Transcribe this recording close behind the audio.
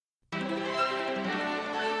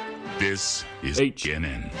This is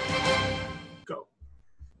HNN. Go.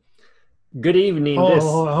 Good evening. Okay.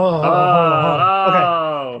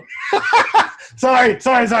 Sorry.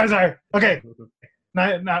 Okay.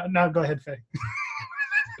 Now go ahead, Faye.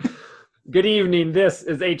 Good evening. This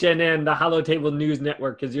is HNN, the Holotable News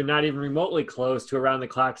Network, because you're not even remotely close to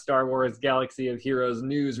around-the-clock Star Wars Galaxy of Heroes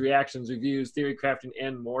news, reactions, reviews, theory crafting,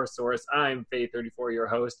 and more source. I'm Faye34, your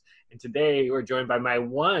host, and today we're joined by my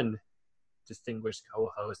one distinguished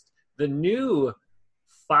co-host, the new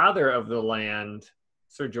father of the land,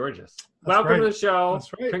 Sir Georges. Welcome to the show.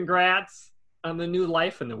 That's right. Congrats on the new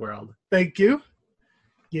life in the world. Thank you.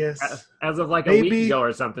 Yes. As of like a week ago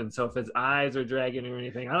or something. So if his eyes are dragging or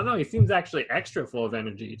anything, I don't know. He seems actually extra full of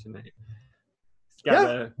energy tonight.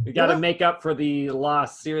 We got to make up for the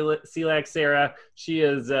lost Celac Sarah. She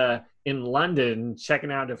is in London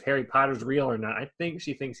checking out if Harry Potter's real or not. I think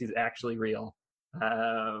she thinks he's actually real.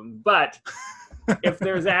 But if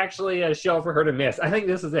there's actually a show for her to miss, I think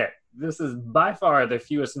this is it. This is by far the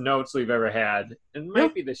fewest notes we've ever had, and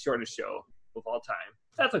might be the shortest show of all time.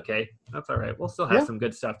 That's okay. That's all right. We'll still have some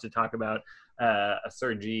good stuff to talk about. A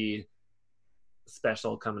Sir G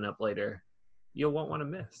special coming up later. You won't want to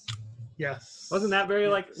miss. Yes. Wasn't that very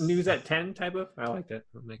like news at 10 type of? I liked it.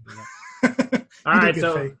 I'm making it up. All right.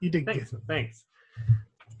 So you did thanks. good. Thanks.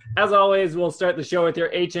 As always, we'll start the show with your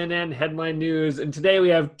HNN headline news. And today we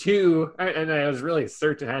have two, and I was really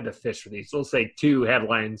certain I had to fish for these. So we'll say two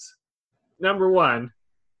headlines. Number one,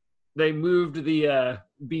 they moved the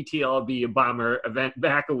BTLB bomber event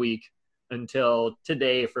back a week until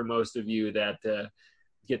today for most of you that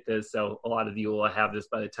get this. So a lot of you will have this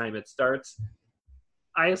by the time it starts.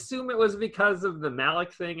 I assume it was because of the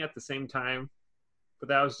Malik thing at the same time. But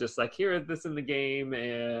that was just like, here, this in the game,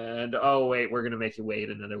 and oh, wait, we're going to make you wait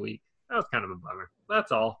another week. That was kind of a bummer.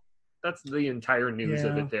 That's all. That's the entire news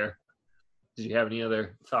of it there. Did you have any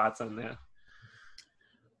other thoughts on that?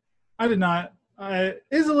 I did not. It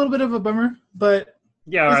is a little bit of a bummer, but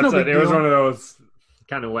yeah, that's it. It was one of those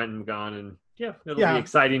kind of went and gone, and it'll be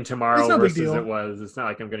exciting tomorrow versus it was. It's not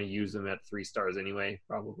like I'm going to use them at 3 stars anyway,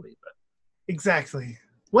 probably. But exactly.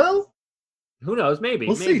 Well, who knows? Maybe.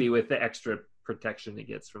 We'll maybe see. With the extra protection it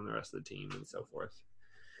gets from the rest of the team and so forth.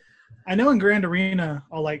 I know in Grand Arena,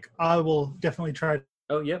 I will definitely try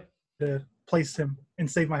to place him and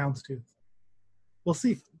save my houndstooth. We'll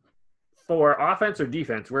see. For offense or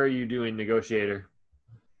defense, where are you doing negotiator?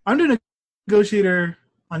 I'm doing negotiator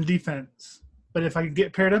on defense, but if I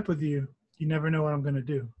get paired up with you, you never know what I'm going to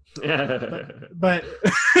do. but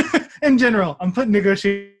in general, I'm putting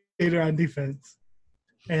negotiator on defense.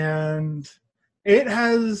 And it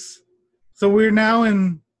has... So we're now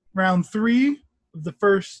in round 3 of the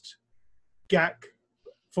first GAC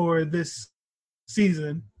for this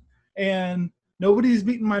season, and nobody's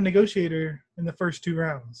beaten my negotiator in the first 2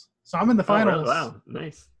 rounds. So I'm in the finals. Oh, wow,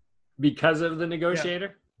 nice. Because of the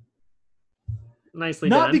negotiator? Yeah. Nicely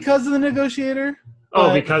done. Not because of the negotiator.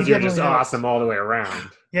 Oh, because you're just awesome all the way around.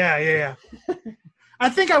 Yeah. I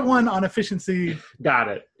think I won on efficiency. Got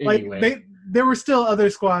it. Anyway. There were still other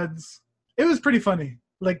squads. It was pretty funny.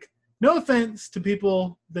 No offense to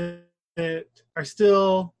people that are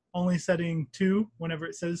still only setting 2 whenever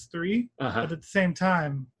it says 3, but at the same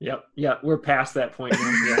time. Yep, we're past that point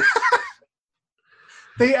now. Yeah.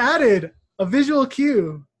 They added a visual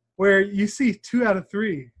cue where you see 2 out of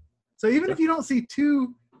 3. So even if you don't see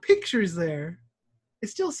 2 pictures there, it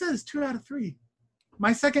still says 2 out of 3.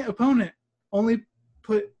 My second opponent only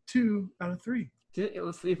put 2 out of 3.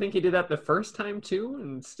 Do you think he did that the first time too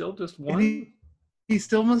and still just won? He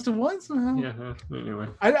still must have won somehow. Yeah. Anyway,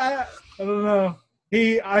 I don't know.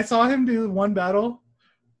 I saw him do 1 battle,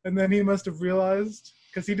 and then he must have realized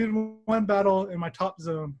because he did 1 battle in my top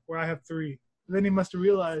zone where I have 3. And then he must have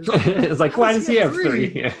realized it's like, why does he have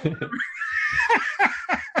 3? Yeah.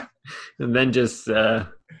 And then just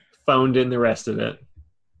phoned in the rest of it.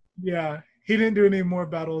 Yeah, he didn't do any more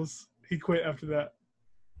battles. He quit after that,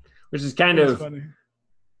 which is kind of funny.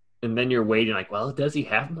 And then you're waiting, like, well, does he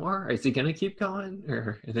have more? Is he gonna keep going?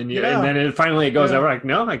 And then it finally goes over. Like,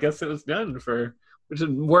 no, I guess it was done which is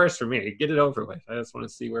worse for me. Get it over with. I just want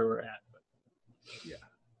to see where we're at. But.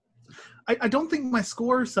 Yeah, I don't think my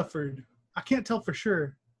score suffered. I can't tell for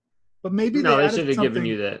sure, but maybe they should have given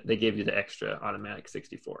you that. They gave you the extra automatic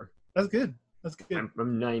 64. That's good. I'm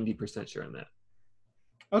 90% sure on that.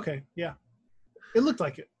 Okay, yeah, it looked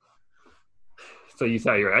like it. So you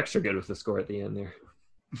thought you were extra good with the score at the end there.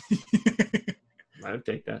 I would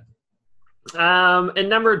take that. And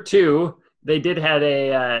number 2, they did have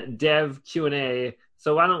a dev Q&A.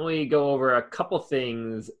 So why don't we go over a couple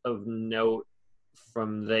things of note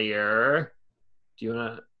from there? Do you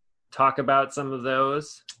want to talk about some of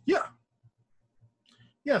those? Yeah.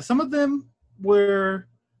 yeah, some of them were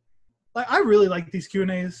like, I really like these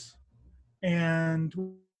Q&As, and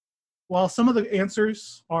while some of the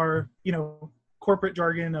answers are, corporate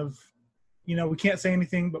jargon of, we can't say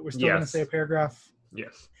anything, but we're still going to say a paragraph.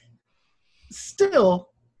 Yes. Still,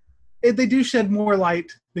 they do shed more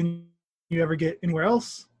light than you ever get anywhere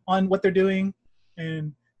else on what they're doing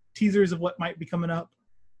and teasers of what might be coming up.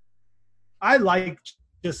 I like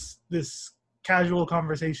just this casual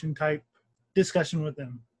conversation type discussion with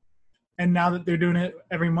them. And now that they're doing it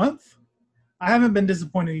every month, I haven't been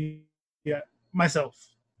disappointed yet myself.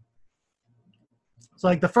 So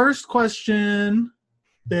like the first question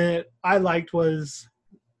that I liked was,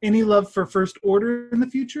 any love for First Order in the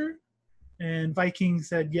future? And Viking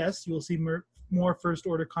said, yes, you will see more First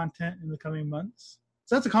Order content in the coming months.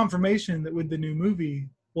 So that's a confirmation that with the new movie,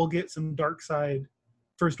 we'll get some dark side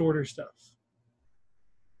First Order stuff.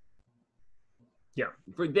 Yeah,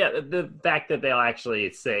 the fact that they'll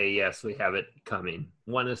actually say, yes, we have it coming.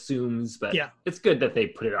 One assumes, but it's good that they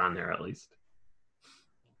put it on there at least.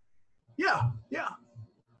 Yeah.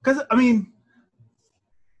 Because, I mean,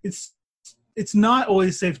 it's not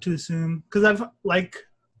always safe to assume. Because I've, like,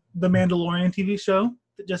 the Mandalorian TV show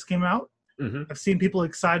that just came out. Mm-hmm. I've seen people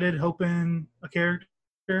excited, hoping a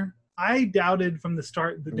character. I doubted from the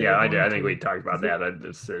start that I did. I think we talked about that.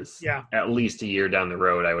 This is at least a year down the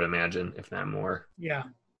road, I would imagine, if not more. Yeah.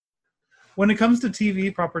 When it comes to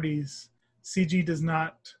TV properties, CG does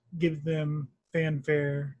not give them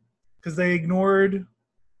fanfare because they ignored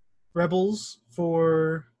Rebels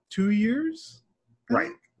for 2 years.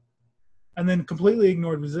 Right. And then completely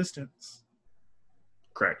ignored Resistance.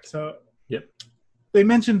 Correct. So, yep. They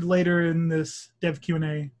mentioned later in this dev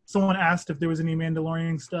Q&A, someone asked if there was any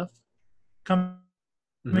Mandalorian stuff coming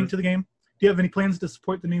to the game. Do you have any plans to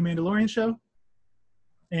support the new Mandalorian show?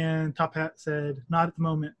 And Top Hat said, not at the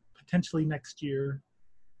moment, potentially next year.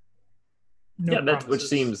 Which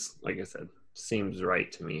seems, like I said, seems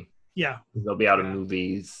right to me. Yeah. They'll be out of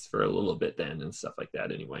movies for a little bit then and stuff like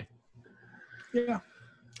that anyway. Yeah.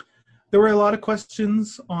 There were a lot of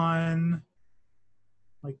questions on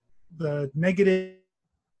like the negative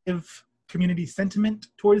community sentiment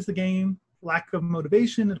towards the game, lack of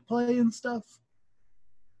motivation to play and stuff.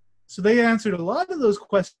 So they answered a lot of those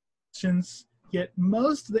questions, yet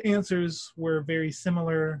most of the answers were very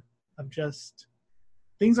similar of just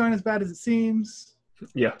things aren't as bad as it seems.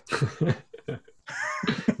 Yeah.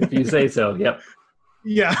 If you say so, yep.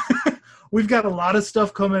 Yeah. We've got a lot of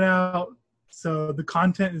stuff coming out, so the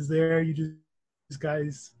content is there. You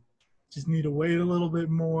guys just need to wait a little bit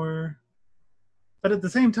more. But at the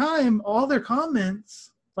same time, all their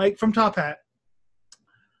comments, like from Top Hat,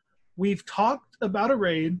 we've talked about a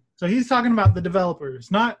raid. So he's talking about the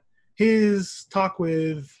developers, not his talk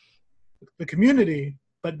with the community,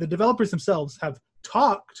 but the developers themselves have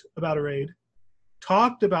talked about a raid,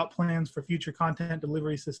 talked about plans for future content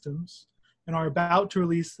delivery systems, and are about to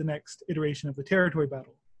release the next iteration of the territory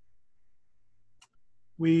battle.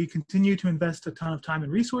 We continue to invest a ton of time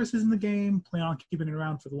and resources in the game, plan on keeping it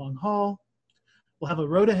around for the long haul. We'll have a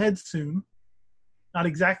road ahead soon, not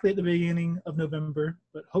exactly at the beginning of November,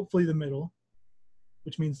 but hopefully the middle,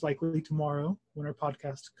 which means likely tomorrow when our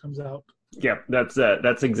podcast comes out. Yeah,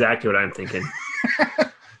 that's exactly what I'm thinking.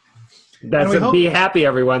 Be happy,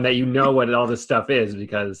 everyone, that you know what all this stuff is,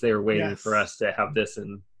 because they were waiting for us to have this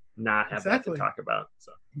and not have that to talk about.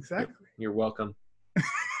 So exactly. You're welcome.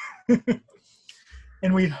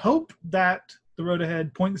 And we hope that the road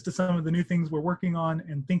ahead points to some of the new things we're working on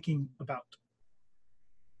and thinking about.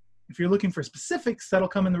 If you're looking for specifics, that'll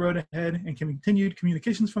come in the road ahead and continued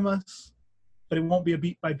communications from us, but it won't be a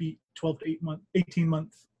beat-by-beat 12 to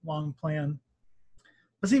 18-month long plan.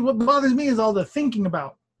 But see, what bothers me is all the thinking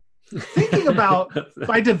about. Thinking about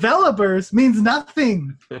by developers means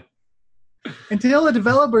nothing. Until a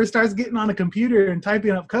developer starts getting on a computer and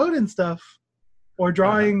typing up code and stuff, or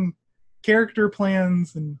drawing character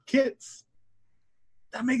plans and kits,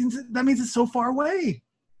 that means it's so far away.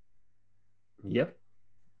 Yep.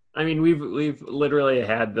 I mean, we've literally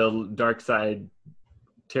had the dark side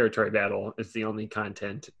territory battle. It's the only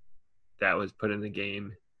content that was put in the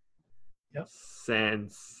game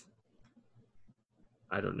since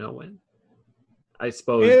I don't know when. I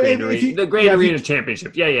suppose the Grand Arena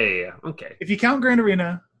Championship. Yeah. Okay. If you count Grand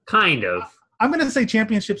Arena, kind of. I'm going to say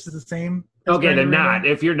Championships is the same. Okay, then not.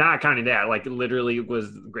 If you're not counting that, like literally it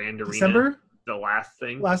was Grand Arena. December? The last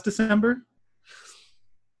thing. Last December?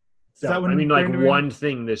 So, I mean, like one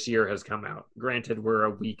thing this year has come out. Granted, we're a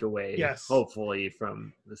week away, hopefully,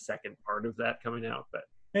 from the second part of that coming out.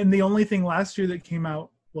 And the only thing last year that came out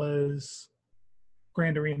was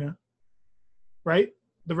Grand Arena, right?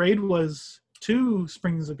 The raid was 2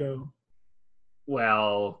 springs ago.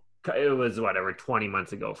 Well, it was 20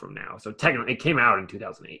 months ago from now. So technically, it came out in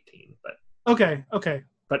 2018, but Okay.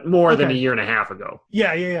 but more than a year and a half ago.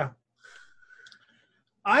 Yeah.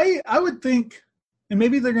 I would think, and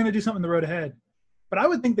maybe they're going to do something in the road ahead, but I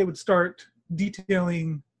would think they would start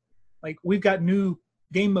detailing, like, we've got new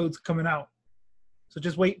game modes coming out, so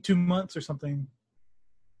just wait 2 months or something.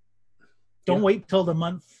 Don't wait till the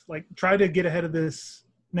month. Like, try to get ahead of this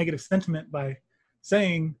negative sentiment by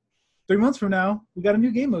saying 3 months from now we got a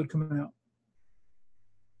new game mode coming out.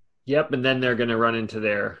 Yep, and then they're going to run into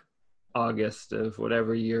their August of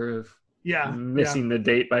whatever year of missing the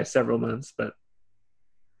date by several months, but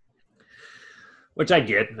which I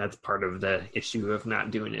get. That's part of the issue of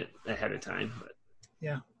not doing it ahead of time, but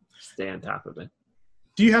stay on top of it.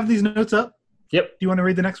 Do you have these notes up? Yep. Do you want to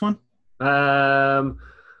read the next one?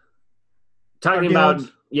 Talking about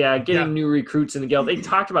getting new recruits in the guild. They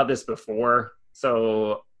talked about this before,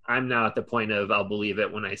 so I'm now at the point of I'll believe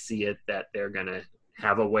it when I see it that they're gonna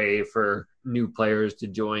have a way for new players to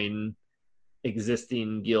join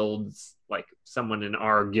existing guilds. Like someone in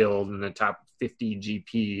our guild in the top 50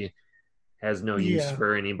 GP has no use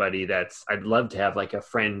for anybody that's. I'd love to have like a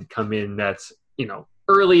friend come in that's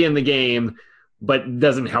early in the game, but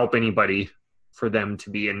doesn't help anybody for them to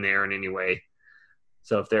be in there in any way.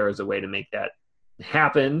 So if there was a way to make that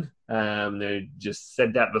happen, they just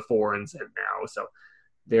said that before and said now. So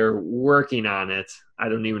they're working on it. I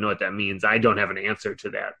don't even know what that means. I don't have an answer to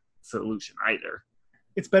that solution either.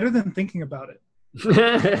 It's better than thinking about it.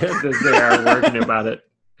 They are working about it.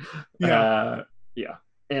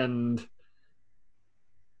 And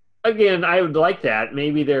again, I would like that.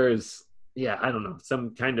 Maybe there's, I don't know,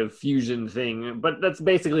 some kind of fusion thing. But that's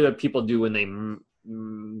basically what people do when they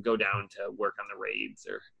go down to work on the raids,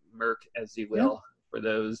 or merc, as you will, for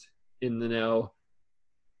those in the know,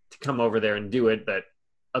 to come over there and do it. But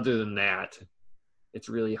other than that, it's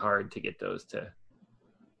really hard to get those to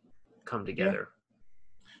come together.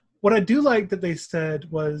 What I do like that they said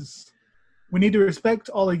was, we need to respect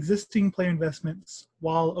all existing player investments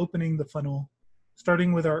while opening the funnel,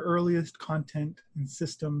 starting with our earliest content and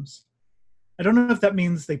systems. I don't know if that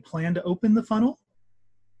means they plan to open the funnel.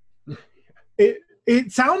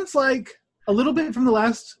 It sounds like a little bit from the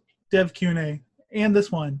last Dev Q&A and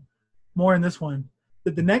this one, more in this one,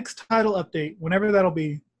 that the next title update, whenever that'll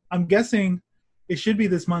be, I'm guessing it should be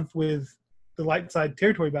this month with the light side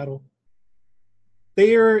territory battle.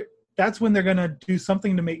 That's when they're going to do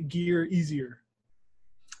something to make gear easier.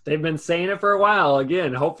 They've been saying it for a while.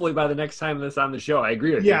 Again, hopefully by the next time that's on the show, I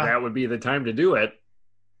agree with you. That would be the time to do it,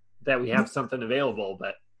 that we have something available.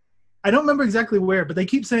 But I don't remember exactly where, but they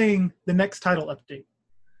keep saying the next title update.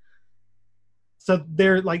 So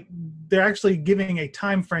they're actually giving a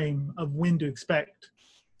time frame of when to expect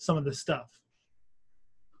some of this stuff.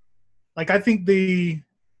 Like, I think the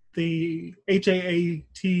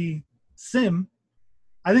HAAT sim,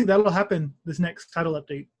 I think that'll happen this next title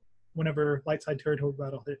update whenever light side territory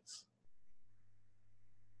battle hits.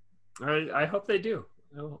 I hope they do.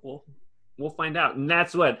 We'll find out. And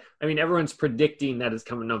that's what, everyone's predicting that is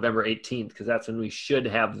coming November 18th, because that's when we should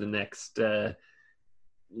have the next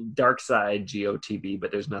Dark Side GOTB,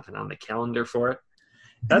 but there's nothing on the calendar for it.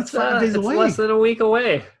 That's 5 days away. Less than a week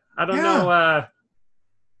away. I don't know.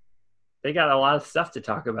 They got a lot of stuff to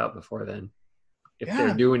talk about before then. If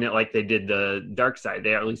they're doing it like they did the Dark Side,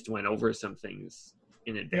 they at least went over some things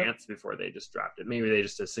in advance before they just dropped it. Maybe they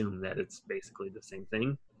just assume that it's basically the same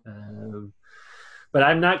thing. But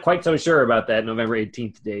I'm not quite so sure about that November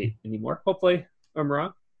 18th date anymore. Hopefully I'm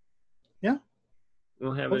wrong. Yeah.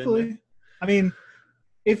 We'll have hopefully. It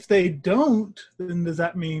if they don't, then does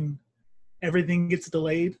that mean everything gets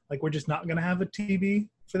delayed? Like, we're just not going to have a TB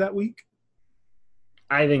for that week?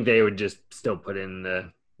 I think they would just still put in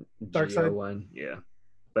the Dark Side one. Yeah.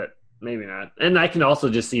 But maybe not. And I can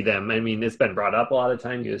also just see them. It's been brought up a lot of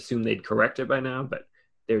times. You assume they'd correct it by now, but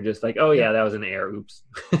they're just like, oh yeah, that was an error. Oops.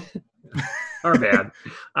 Our bad.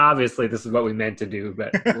 Obviously, this is what we meant to do,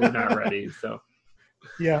 but we're not ready. So,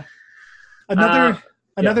 yeah.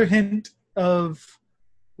 Another hint of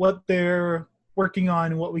what they're working on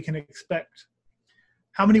and what we can expect.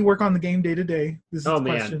 How many work on the game day to day? This is the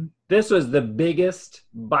question. This was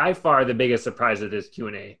by far the biggest surprise of this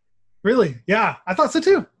Q&A. Really? Yeah, I thought so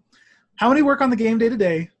too. How many work on the game day to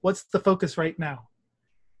day? What's the focus right now?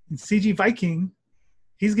 And CG Viking,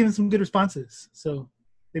 he's giving some good responses, so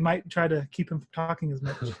they might try to keep him from talking as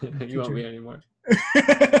much. You won't be anymore.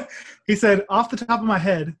 He said, off the top of my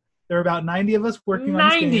head, there are about 90 of us working on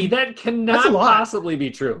this game. 90? That cannot possibly be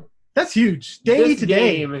true. That's huge. Day to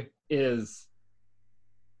day. This game is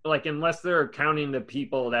like, unless they're counting the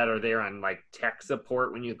people that are there on like tech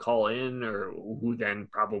support when you call in, or who then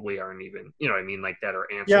probably aren't even, you know what I mean, like that are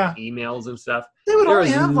answering emails and stuff. They would There only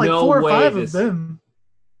is have like no 4 or way 5 this- of them.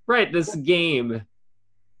 Right, this game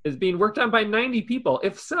is being worked on by 90 people.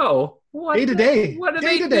 If so, what Day to day. What are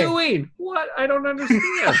Day they to day. doing? What? I don't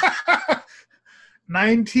understand.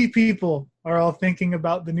 90 people are all thinking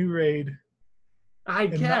about the new raid. I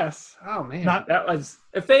guess. Oh man, not- that was.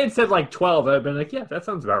 If they had said like 12, I'd been like, yeah, that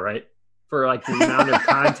sounds about right for like the amount of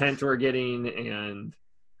content we're getting, and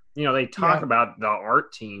you know, they talk about the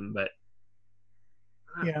art team, but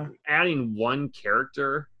adding one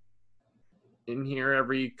character in here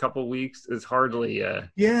every couple weeks is hardly.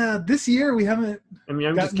 This year we haven't. I mean,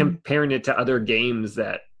 I'm just comparing it to other games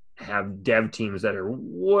that have dev teams that are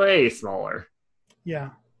way smaller.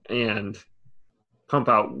 Yeah. And pump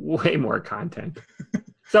out way more content.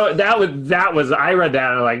 So that was I read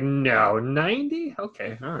that and I'm like, no, 90?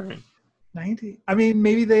 Okay, all right. 90? I mean,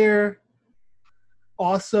 maybe they're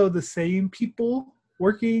also the same people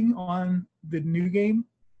working on the new game.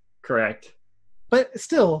 Correct. But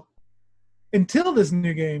still, until this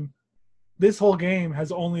new game, this whole game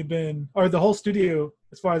has only been, or the whole studio,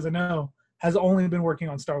 as far as I know, has only been working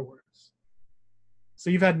on Star Wars. So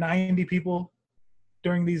you've had 90 people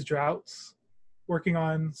during these droughts working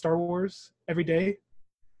on Star Wars every day.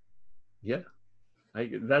 Yeah. I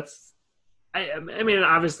mean,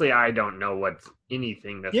 obviously I don't know what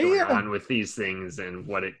anything that's going on with these things and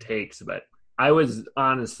what it takes, but I was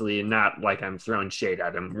honestly, not like I'm throwing shade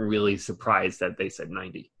at them, really surprised that they said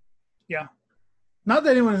 90. Yeah. Not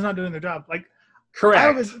that anyone is not doing their job. Like,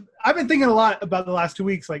 correct. I've been thinking a lot about the last 2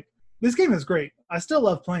 weeks. Like, this game is great. I still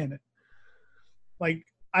love playing it. Like,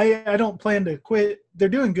 I don't plan to quit. They're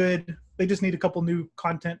doing good. They just need a couple new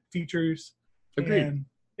content features. Agreed. And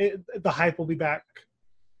the hype will be back.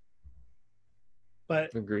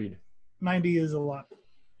 But agreed. 90 is a lot.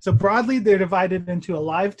 So broadly, they're divided into a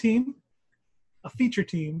live team, a feature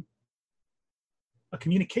team, a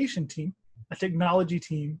communication team, a technology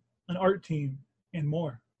team, an art team, and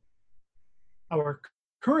more. Our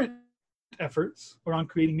current efforts are on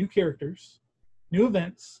creating new characters, new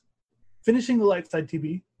events, finishing the Lightside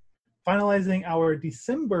TB, finalizing our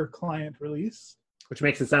December client release. Which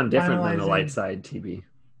makes it sound different than the Lightside TB.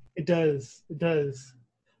 It does. It does.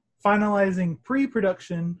 Finalizing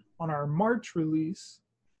pre-production on our March release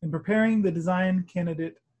and preparing the design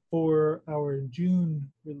candidate for our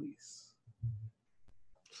June release.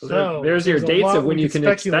 So there's your dates of when you can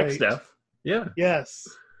expect stuff. Yeah. Yes.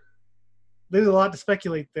 There's a lot to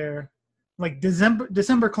speculate there. Like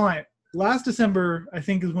December client. Last December, I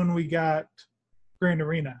think, is when we got Grand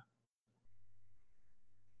Arena.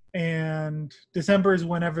 And December is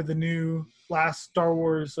whenever the new last Star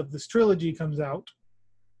Wars of this trilogy comes out.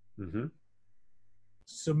 Mm-hmm.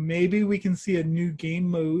 So maybe we can see a new game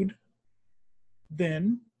mode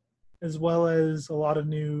then, as well as a lot of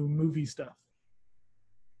new movie stuff.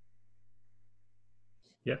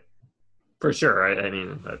 Yeah, for sure. I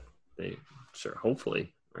mean, they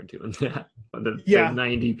hopefully are doing that. The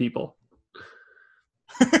 90 people.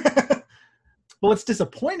 But what's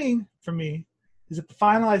disappointing for me is that the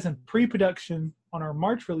finalizing pre-production on our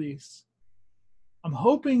March release, I'm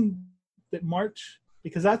hoping that March,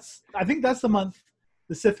 because I think that's the month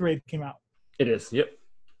the Sith Raid came out. It is, yep.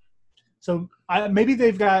 So maybe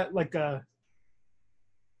they've got like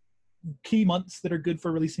key months that are good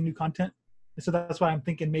for releasing new content. So that's why I'm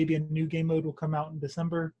thinking maybe a new game mode will come out in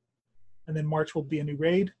December, and then March will be a new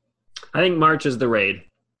raid. I think March is the raid.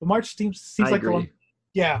 But March seems like agree.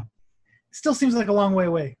 It still seems like a long way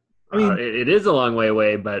away. I mean, it is a long way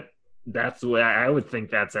away, but that's the way I would think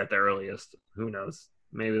that's at the earliest. Who knows?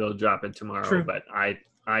 Maybe they'll drop it tomorrow. True. But I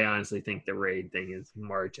honestly think the raid thing is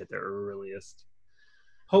March at the earliest.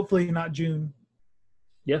 Hopefully not June.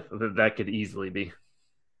 Yeah, that could easily be.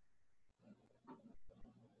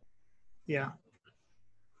 Yeah.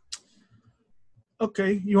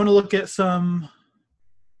 Okay, you want to look at some...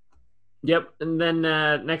 Yep, and then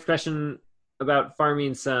next question about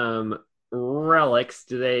farming some relics.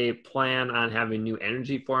 Do they plan on having new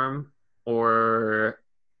energy for them or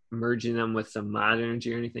merging them with some mod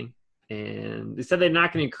energy or anything? And they said they're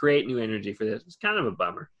not going to create new energy for this. It's kind of a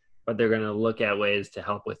bummer, but they're going to look at ways to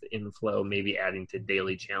help with inflow, maybe adding to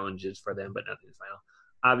daily challenges for them, but nothing's final.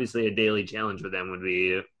 Obviously, a daily challenge for them would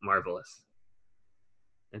be marvelous.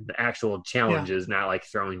 And the actual challenge is not like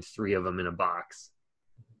throwing 3 of them in a box,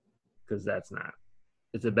 because that's not.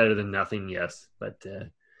 It's a better than nothing, yes, but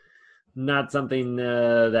not something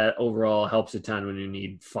that overall helps a ton when you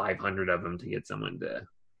need 500 of them to get someone to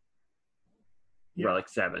relic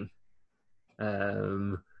 7.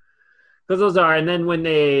 Going Because those are, and then when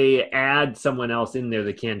they add someone else in there,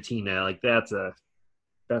 the Cantina, like that's going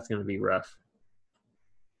to be rough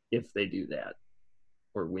if they do that,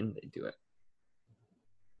 or when they do it.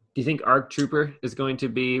 Do you think Arc Trooper is going to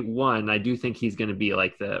be one? I do think he's going to be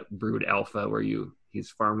like the Brood Alpha, where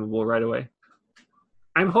he's farmable right away.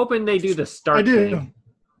 I'm hoping they do the start thing,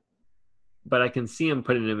 but I can see him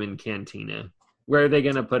putting him in Cantina. Where are they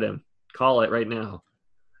going to put him? Call it right now.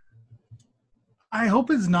 I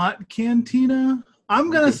hope it's not Cantina.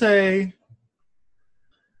 I'm going to say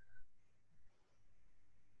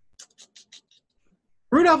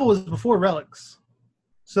Brood Alpha was before Relics.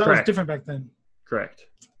 So that was different back then. Correct.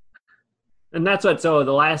 And that's so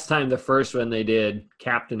the last time, the first one they did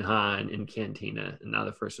Captain Han in Cantina, and now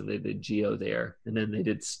the first one they did Geo there. And then they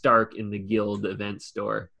did Stark in the Guild event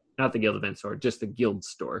store. Not the Guild event store, just the Guild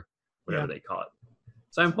store, whatever they call it.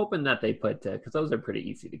 So I'm hoping that they put, because those are pretty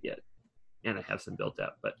easy to get. And I have some built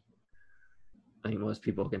up, but I think most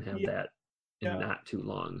people can have that in not too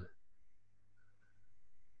long.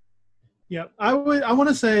 Yeah, I want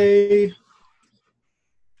to say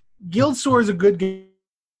Guild Store is a good game.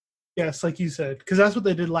 Yes, like you said, because that's what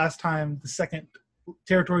they did last time the second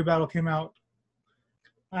territory battle came out.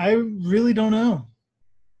 I really don't know.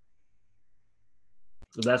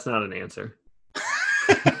 So that's not an answer.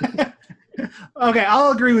 Okay,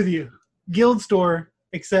 I'll agree with you. Guild Store.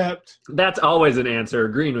 Except that's always an answer.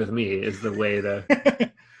 Agreeing with me is the way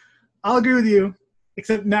to. I'll agree with you.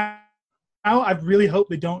 Except now I really hope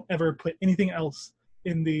they don't ever put anything else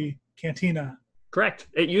in the Cantina. Correct.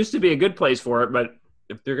 It used to be a good place for it, but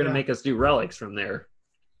if they're going to make us do Relics from there.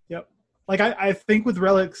 Yep. Like I think with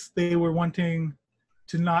Relics, they were wanting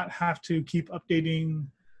to not have to keep updating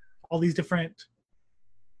all these different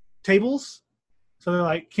tables. So they're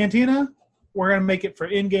like, Cantina, we're going to make it for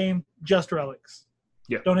in-game, just Relics.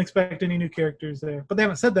 Yeah. Don't expect any new characters there. But they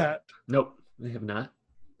haven't said that. Nope, they have not.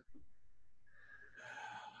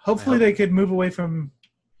 Hopefully they could move away from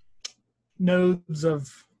nodes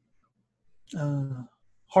of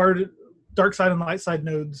hard dark side and light side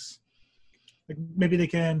nodes. Like maybe they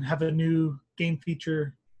can have a new game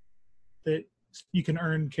feature that you can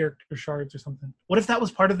earn character shards or something. What if that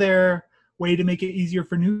was part of their way to make it easier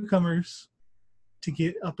for newcomers to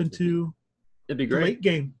get up into It'd be the great. late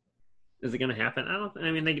game? Is it going to happen?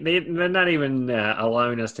 I mean, they're not even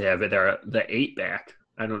allowing us to have it. They're the 8-back.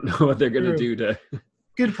 I don't know what they're going to do to.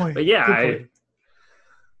 Good point. But yeah, Good point.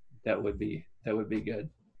 that would be good.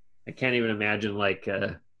 I can't even imagine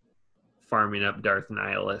farming up Darth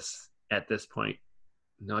Nihilus at this point.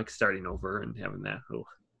 Like starting over and having that. Oh,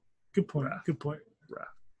 good point. Rough. Good point.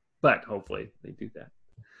 Rough. But hopefully they do that.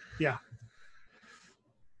 Yeah.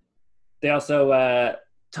 They also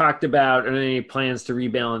talked about any plans to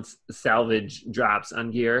rebalance salvage drops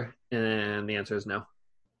on gear, and the answer is no.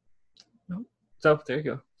 No. So there you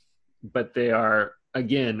go. But they are,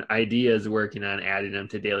 again, ideas working on adding them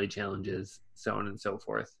to daily challenges, so on and so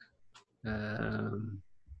forth.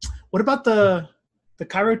 What about the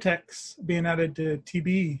Chirotechs being added to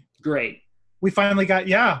TB? Great. We finally got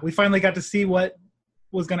to see what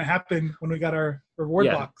was going to happen when we got our reward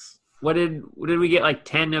box. What did we get? Like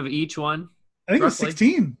 10 of each one? I think roughly? It was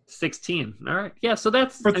 16. 16. All right. Yeah. So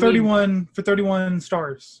that's for 31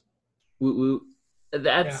 stars. Woo woo.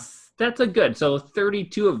 That's a good. So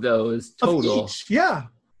 32 of those total. Of each,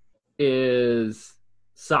 is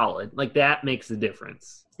solid. Like that makes a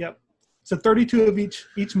difference. Yep. So 32 of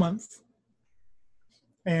each month,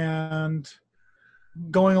 and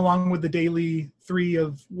going along with the daily 3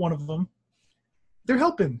 of one of them. They're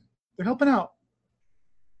helping out.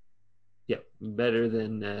 Yep. Better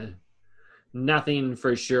than. Nothing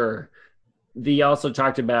for sure. They also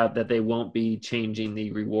talked about that they won't be changing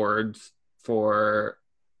the rewards for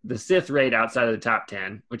the Sith raid outside of the top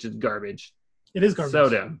 10, which is garbage. It is garbage. So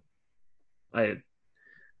dumb. I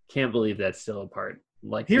can't believe that's still a part.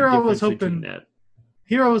 Like here I was hoping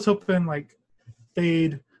like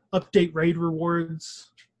they'd update raid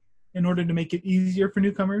rewards in order to make it easier for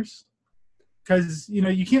newcomers. Because,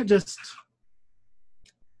 you can't just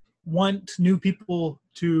want new people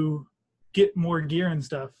to get more gear and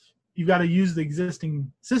stuff. You've got to use the existing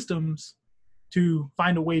systems to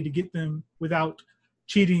find a way to get them without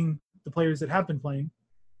cheating the players that have been playing.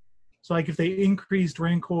 So like if they increased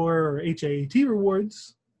Rancor or HAAT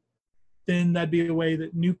rewards, then that'd be a way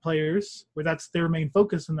that new players, where that's their main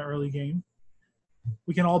focus in the early game,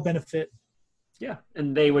 we can all benefit. Yeah,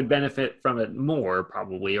 and they would benefit from it more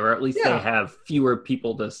probably, or at least they have fewer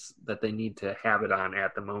people that they need to have it on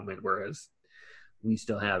at the moment, whereas we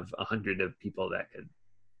still have 100 of people that could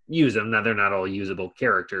use them. Now, they're not all usable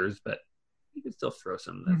characters, but you can still throw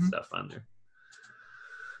some of that stuff on there.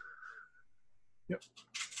 Yep.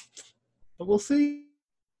 But we'll see.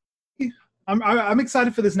 I'm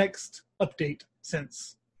excited for this next update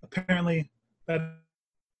since apparently that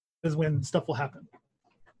is when stuff will happen.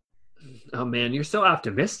 Oh man, you're so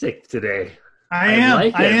optimistic today. I am.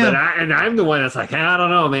 Like it, but I'm the one that's like, I don't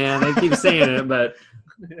know, man. They keep saying it, but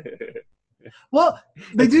well,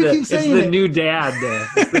 they keep saying it. It's the new dad.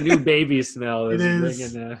 It's the new baby smell. It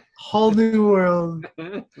is a whole new world.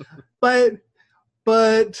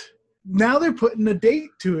 But now they're putting a date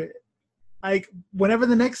to it. Like whenever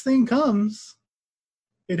the next thing comes,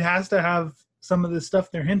 it has to have some of the stuff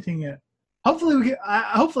they're hinting at. Hopefully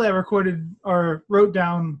I recorded or wrote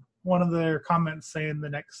down one of their comments saying the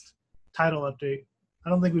next title update. I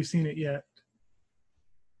don't think we've seen it yet.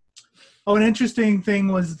 Oh, an interesting thing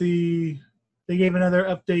was they gave another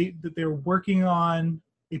update that they're working on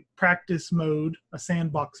a practice mode, a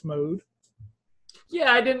sandbox mode.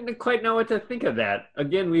 Yeah, I didn't quite know what to think of that.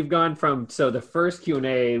 Again, we've gone from, so the first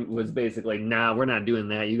Q&A was basically, nah, we're not doing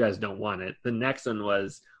that. You guys don't want it. The next one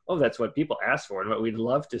was, oh, that's what people ask for and what we'd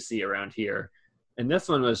love to see around here. And this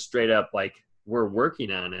one was straight up like, we're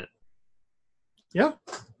working on it. Yeah.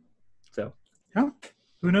 So. Yeah.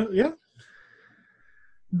 Who knows? Yeah.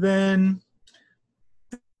 Then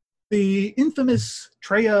the infamous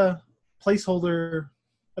Treya placeholder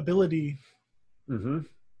ability. Mm-hmm.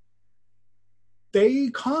 They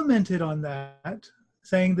commented on that,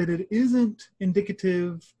 saying that it isn't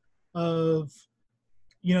indicative of,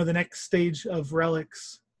 the next stage of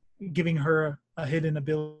Relics giving her a hidden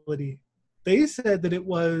ability. They said that it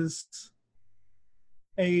was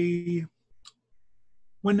when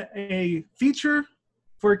a feature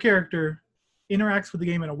for a character interacts with the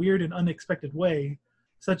game in a weird and unexpected way,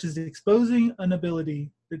 such as exposing an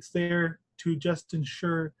ability that's there to just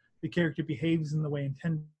ensure the character behaves in the way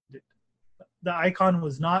intended. The icon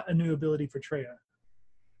was not a new ability for Treya.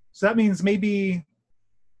 So that means maybe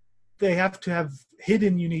they have to have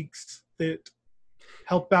hidden uniques that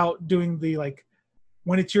help out doing the, like,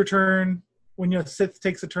 when it's your turn, when your Sith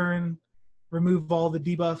takes a turn, remove all the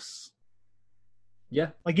debuffs. Yeah.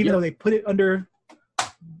 Like, even though they put it under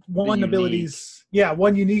one abilities,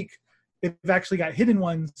 one unique, they've actually got hidden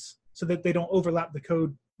ones so that they don't overlap the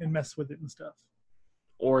code and mess with it and stuff.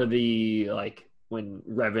 Or the, like, when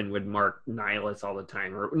Revan would mark Nihilus all the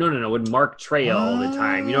time, or would mark Treya all the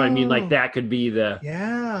time. You know what I mean? Like that could be the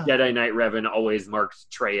Jedi Knight Revan always marks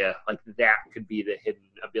Treya. Like that could be the hidden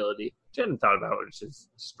ability. Which I hadn't thought about, which is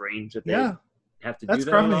strange that they have to do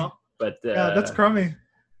that at all. But that's crummy.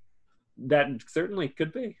 That certainly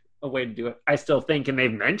could be a way to do it. I still think, and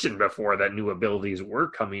they've mentioned before that new abilities were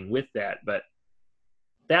coming with that, but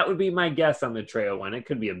that would be my guess on the Treya one. It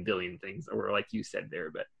could be a billion things, or like you said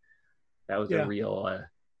there, but that was a real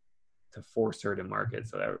to force her to market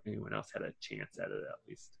so that anyone else had a chance at it, at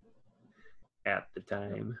least at the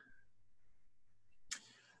time.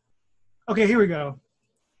 Okay, here we go.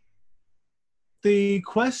 The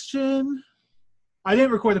question, I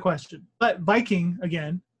didn't record the question, but Viking,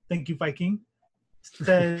 again, thank you, Viking,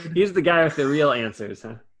 said... He's the guy with the real answers,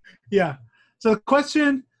 huh? Yeah. So the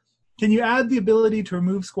question, can you add the ability to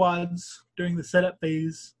remove squads during the setup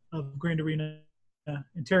phase of Grand Arena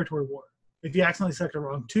in Territory War? If you accidentally select a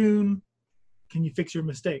wrong tune, can you fix your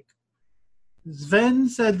mistake? Sven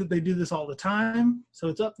said that they do this all the time, so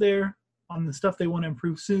it's up there on the stuff they want to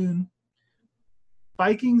improve soon.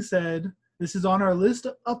 Viking said, this is on our list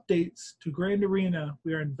of updates to Grand Arena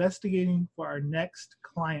we are investigating for our next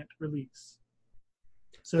client release.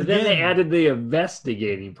 So but then they added the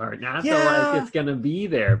investigating part, not the like it's going to be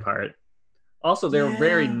there part. Also, they're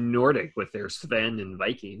very Nordic with their Sven and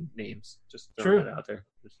Viking names. Just throwing it out there.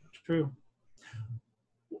 True.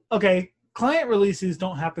 Okay, client releases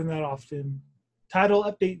don't happen that often. Title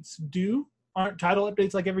updates do. Aren't title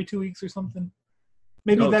updates like every 2 weeks or something?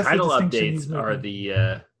 Maybe that's title the distinction updates are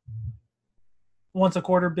the once a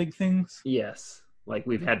quarter big things. Yes, like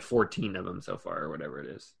we've had 14 of them so far, or whatever it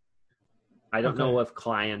is. I don't know if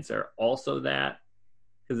clients are also that,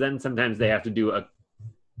 because then sometimes they have to do a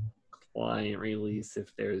client release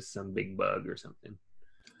if there's some big bug or something.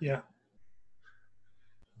 Yeah.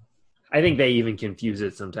 I think they even confuse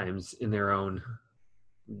it sometimes in their own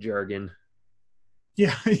jargon.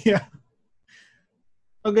 Yeah.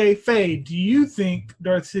 Okay, Faye, do you think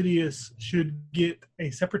Darth Sidious should get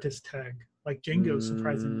a separatist tag like Jango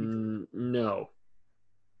surprisingly? No.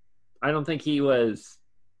 I don't think he was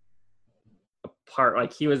a part,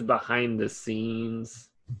 like he was behind the scenes.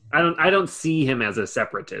 I don't see him as a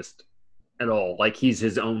separatist at all. Like he's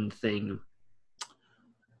his own thing.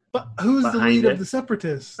 But who's the lead of the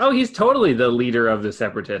Separatists? Oh, he's totally the leader of the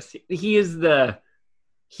Separatists. He is the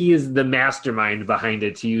he is the mastermind behind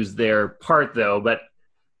it, to use their part, though. But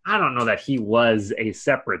I don't know that he was a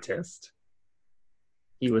separatist.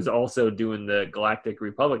 He was also doing the Galactic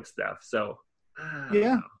Republic stuff. So,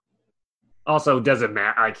 yeah. Also, doesn't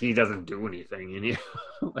matter. Like, he doesn't do anything in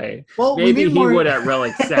like, well, maybe he would at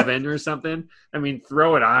Relic 7 or something. I mean,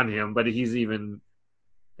 throw it on him, but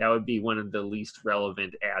that would be one of the least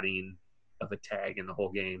relevant adding of a tag in the whole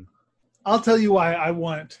game. I'll tell you why I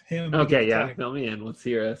want him. Okay, yeah, fill me in. Let's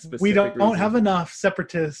hear a specific We don't reason. have enough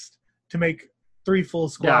separatists to make 3 full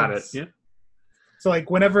squads. Got it, yeah. So,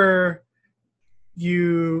 like, whenever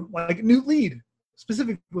you, like, Newt Lead,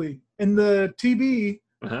 specifically, in the TB,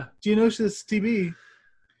 Geonosis TB,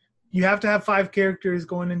 you have to have 5 characters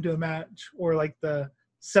going into a match, or like the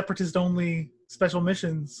separatist-only special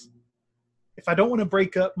missions. If I don't want to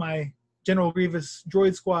break up my General Grievous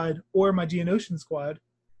droid squad or my Geonosian squad,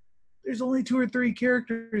 there's only 2 or 3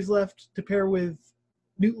 characters left to pair with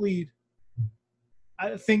Newt Lead.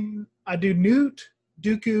 I think I do Newt,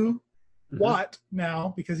 Dooku, Watt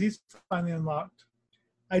now, because he's finally unlocked.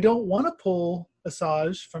 I don't want to pull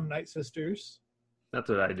Asajj from Night Sisters. That's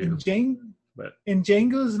what I do. And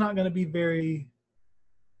Django's not going to be very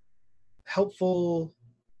helpful,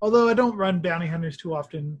 although I don't run bounty hunters too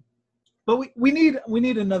often. But we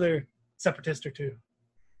need another separatist or 2.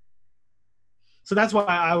 So that's why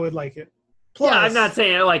I would like it. Plus, yeah, I'm not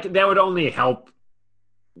saying like that would only help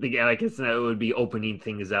the guy. Like it would be opening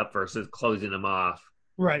things up versus closing them off.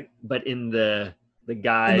 Right. But in the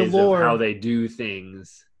guise of how they do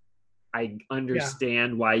things, I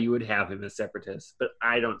understand why you would have him as separatist, but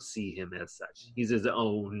I don't see him as such. He's his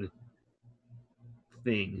own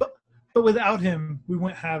thing. But without him, we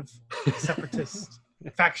wouldn't have a separatist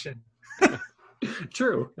faction.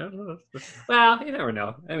 True. Well, you never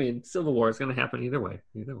know. I mean, Civil War is going to happen either way.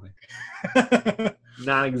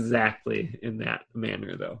 Not exactly in that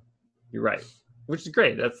manner, though. You're right. Which is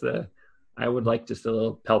great. I would like just a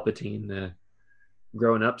little Palpatine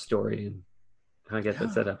growing up story and how I get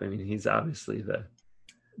that set up. I mean, he's obviously the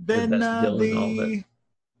best villain in all of it.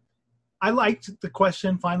 I liked the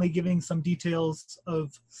question finally giving some details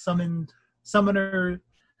of summoned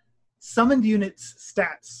units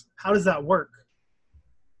stats. How does that work?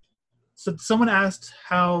 So someone asked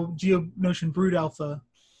how Geonosian Brood Alpha,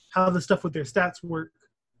 how the stuff with their stats work.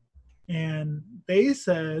 And they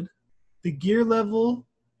said the gear level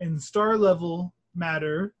and star level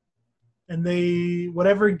matter. And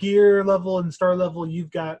whatever gear level and star level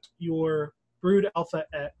you've got your Brood Alpha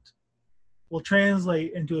at will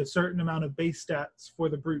translate into a certain amount of base stats for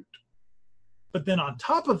the Brute. But then on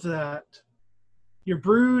top of that, your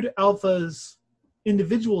Brood Alpha's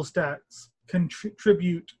individual stats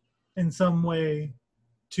contribute in some way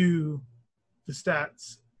to the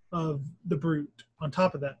stats of the Brute on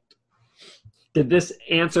top of that. Did this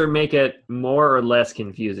answer make it more or less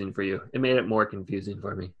confusing for you? It made it more confusing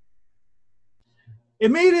for me. It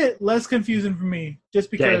made it less confusing for me just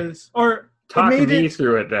because... Okay. Or talk me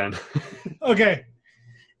through it then. Okay.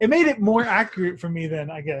 It made it more accurate for me then,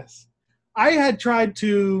 I guess. I had tried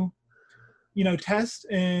to, test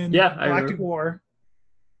in Galactic War,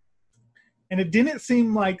 and it didn't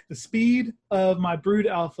seem like the speed of my Brood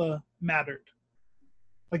Alpha mattered.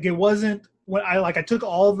 Like it wasn't when I took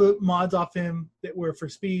all the mods off him that were for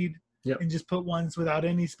speed and just put ones without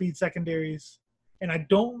any speed secondaries, and I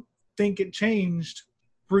don't think it changed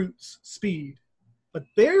Brute's speed. But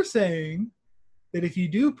they're saying that if you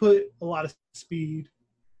do put a lot of speed,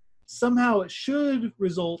 somehow it should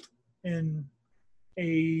result in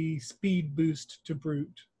a speed boost to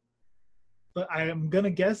Brute. But I am going to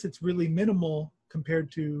guess it's really minimal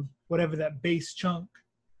compared to whatever that base chunk,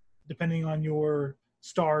 depending on your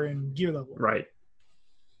star and gear level. Right.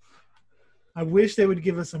 I wish they would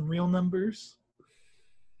give us some real numbers.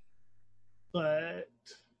 But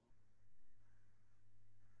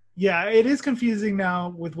yeah, it is confusing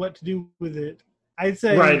now with what to do with it. I'd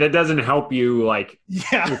say right. That doesn't help you.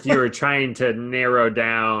 If you were trying to narrow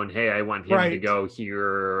down, hey, I want him to go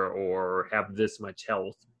here or have this much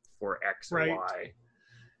health for X or Y.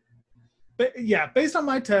 But yeah, based on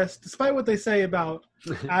my test, despite what they say about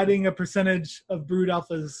adding a percentage of Brood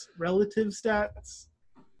Alpha's relative stats,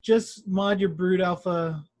 just mod your Brood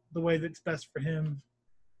Alpha the way that's best for him.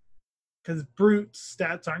 Because Brute's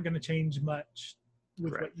stats aren't going to change much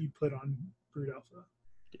with what you put on Brood Alpha.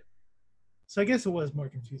 Yeah. So I guess it was more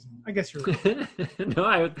confusing. I guess you're right.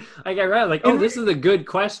 No, I got right. Like, this is a good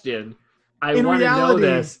question. I want to know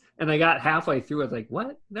this. And I got halfway through. I was like,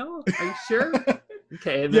 what? No? Are you sure?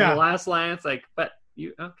 Okay. And then the last line, it's like, but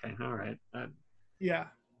you, okay. All right. Yeah.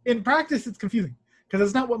 In practice, it's confusing because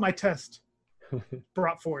it's not what my test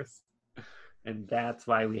brought forth. And that's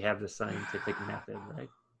why we have the scientific method, right?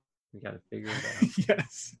 We got to figure it out.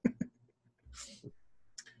 Yes.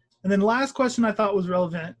 And then the last question I thought was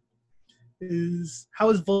relevant is, how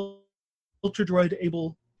is Vulture Droid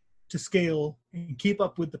able to scale and keep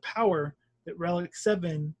up with the power that Relic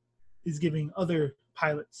 7 is giving other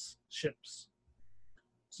pilots' ships?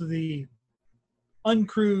 So the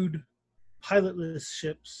uncrewed, pilotless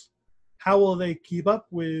ships, how will they keep up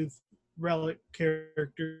with Relic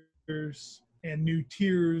characters and new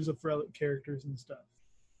tiers of Relic characters and stuff?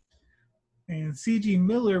 And C.G.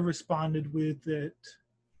 Miller responded with that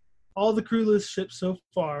all the crewless ships so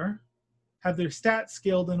far have their stats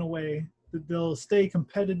scaled in a way that they'll stay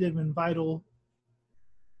competitive and vital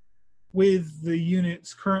with the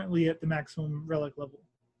units currently at the maximum Relic level.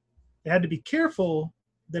 They had to be careful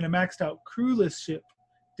that a maxed out crewless ship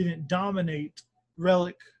didn't dominate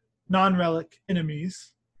Relic, non-Relic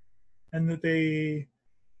enemies, and that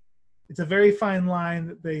it's a very fine line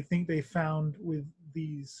that they think they found with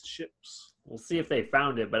these ships. We'll see if they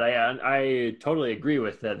found it, but I totally agree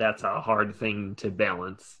with that. That's a hard thing to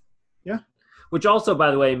balance. Yeah. Which also,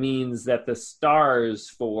 by the way, means that the stars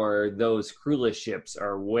for those crewless ships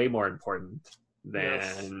are way more important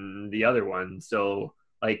than the other ones. So,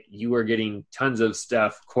 like, you are getting tons of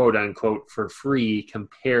stuff, quote unquote, for free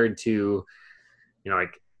compared to,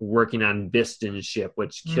 like working on Biston's ship,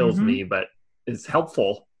 which kills me, but is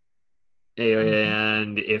helpful.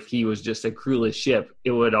 And if he was just a crewless ship,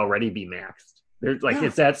 it would already be maxed. There's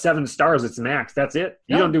it's at 7 stars, it's maxed. That's it.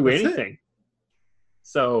 You don't do anything.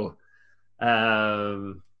 So, as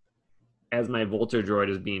my Vulture Droid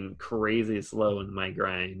is being crazy slow in my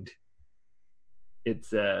grind,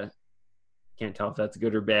 it's can't tell if that's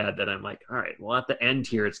good or bad, that I'm like, all right, well, at the end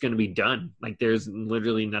here, it's going to be done. Like, there's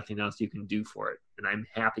literally nothing else you can do for it. And I'm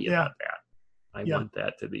happy about that. I want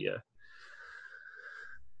that to be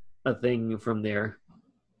a thing from there.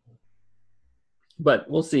 But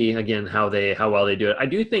we'll see again how well they do it. I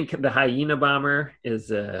do think the Hyena Bomber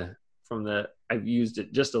is I've used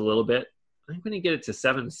it just a little bit. I'm going to get it to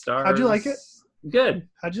 7 stars. How'd you like it? Good.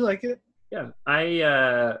 How'd you like it? Yeah.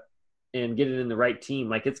 And get it in the right team.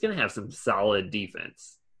 Like, it's going to have some solid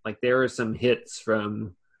defense. Like, there are some hits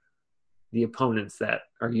from the opponents that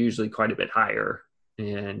are usually quite a bit higher.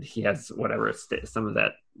 And he has some of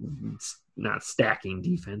that, not stacking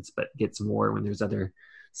defense, but gets more when there's other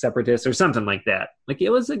separatists or something like that. Like, it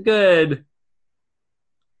was I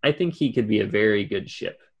think he could be a very good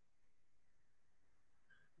ship.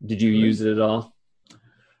 Did you use it at all?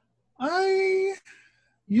 I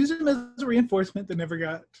used him as a reinforcement that never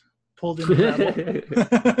got pulled into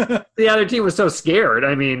battle. The other team was so scared.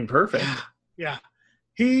 I mean, perfect. Yeah.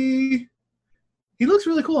 He looks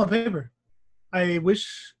really cool on paper. I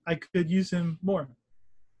wish I could use him more,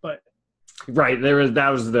 but right,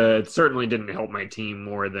 it certainly didn't help my team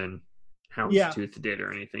more than Houndstooth did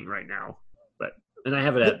or anything right now. And I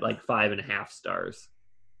have it at like 5.5 stars.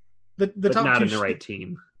 The top not in the right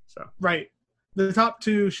team. So right, the top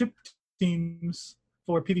 2 ship teams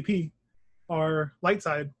for PvP are light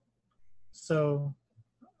side, so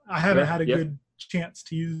I haven't had a good chance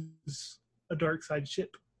to use a dark side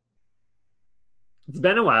ship. It's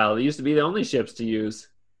been a while. It used to be the only ships to use.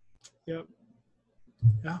 Yep.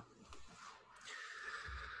 Yeah.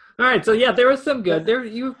 All right. So, there was some good.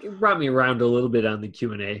 You brought me around a little bit on the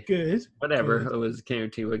Q&A. Good. Whatever. Good. It was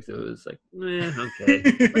 2 weeks. It was like, okay.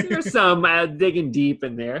 But there's some digging deep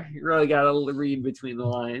in there. You really got to read between the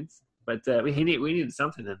lines. But we needed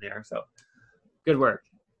something in there. So, good work.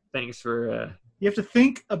 Thanks for... You have to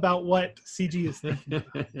think about what CG is thinking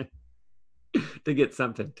about. To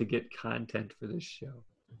get content for this show.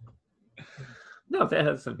 No, that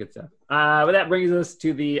has some good stuff. But that brings us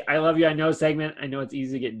to the I Love You, I Know segment. I know it's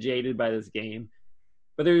easy to get jaded by this game,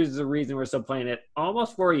 but there's a reason we're still playing it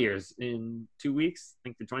almost 4 years. In 2 weeks, I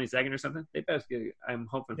think the 22nd or something. I'm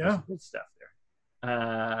hoping for some good stuff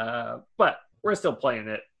there. But we're still playing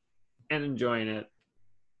it and enjoying it.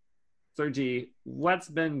 Sergi, what's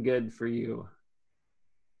been good for you?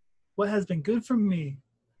 What has been good for me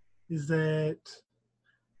is that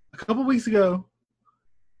a couple weeks ago,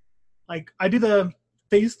 I do the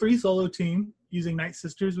Phase 3 solo team using Night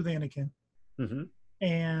Sisters with Anakin. Mm-hmm.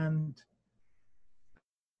 And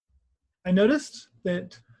I noticed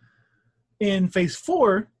that in Phase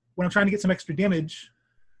 4, when I'm trying to get some extra damage,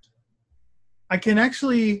 I can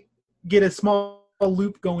actually get a small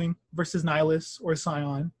loop going versus Nihilus or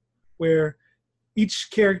Scion, where each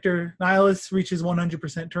character, Nihilus reaches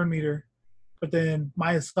 100% turn meter, but then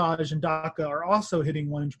Maya Saj and Daka are also hitting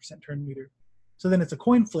 100% turn meter. So then it's a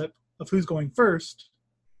coin flip of who's going first,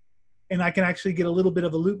 and I can actually get a little bit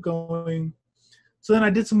of a loop going. So then I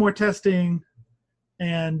did some more testing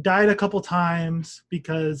and died a couple times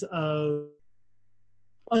because of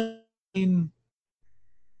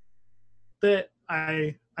that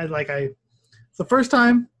the first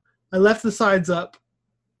time I left the sides up,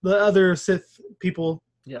 the other Sith people.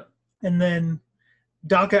 Yeah. And then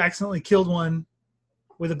Daka accidentally killed one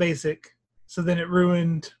with a basic, so then it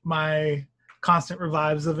ruined my constant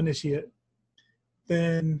revives of Initiate.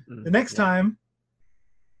 Then the next time,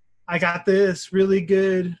 I got this really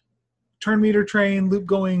good turn meter train loop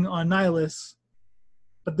going on Nihilus.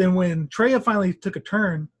 But then when Traya finally took a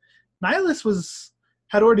turn, Nihilus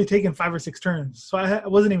had already taken 5 or 6 turns. So I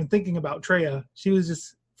wasn't even thinking about Traya. She was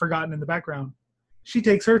just forgotten in the background. She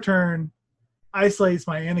takes her turn, isolates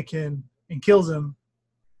my Anakin, and kills him.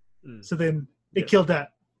 So then it killed that.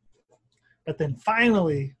 But then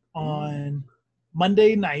finally on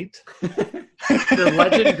Monday night, the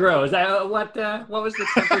legend grows. What was the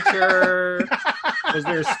temperature? Was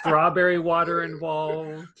there strawberry water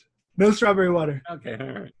involved? No strawberry water. Okay,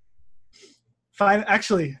 all right. Fine.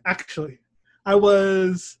 Actually, I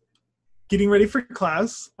was getting ready for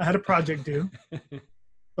class. I had a project due,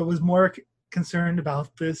 but was more concerned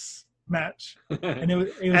about this match. And it was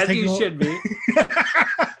as taking, you should be.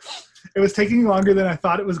 It was taking longer than I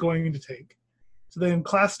thought it was going to take. So then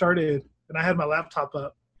class started, and I had my laptop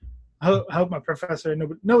up. I hope my professor,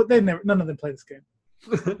 none of them play this game.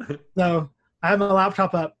 So I had my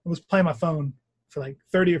laptop up and was playing my phone for like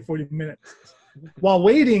 30 or 40 minutes while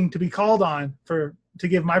waiting to be called on to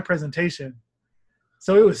give my presentation.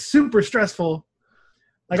 So it was super stressful.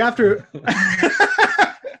 Like after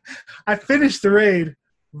I finished the raid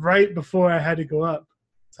right before I had to go up.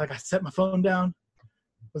 It's like I set my phone down,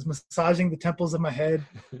 was massaging the temples of my head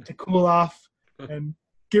to cool off and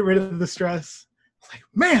get rid of the stress. I was like,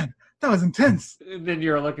 man, that was intense. And then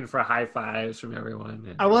you were looking for high fives from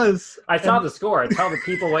everyone. I was. I saw the score. Tell the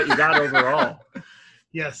people what you got overall.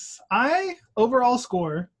 Yes. Overall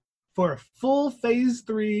score for a full Phase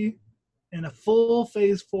 3 and a full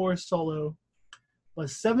Phase 4 solo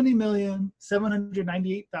was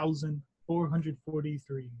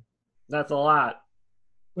 70,798,443. That's a lot.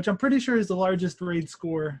 Which I'm pretty sure is the largest raid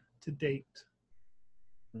score to date.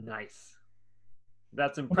 Nice.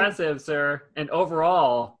 That's impressive, sir. And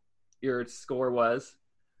overall, your score was?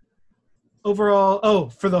 Overall,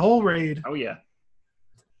 for the whole raid. Oh, yeah.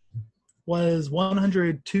 Was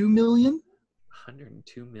 102 million.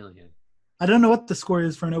 102 million. I don't know what the score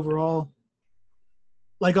is for an overall.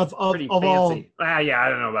 Like of all. Yeah, I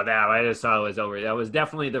don't know about that. I just saw it was over. That was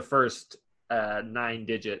definitely the first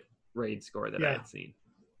 9-digit raid score that I had seen.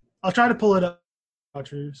 I'll try to pull it up.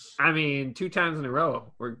 I mean, 2 times in a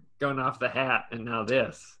row, we're going off the hat, and now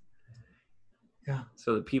this. Yeah.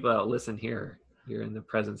 So the people that listen here, you're in the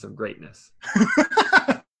presence of greatness.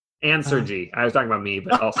 And Sergi. I was talking about me,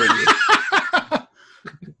 but also you.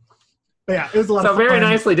 But yeah, it was a lot of fun. So very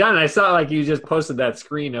nicely done. I saw you just posted that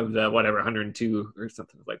screen of the 102 or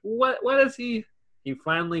something. Like, what is he? He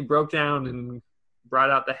finally broke down and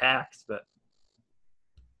brought out the hacks, but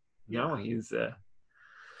no, he's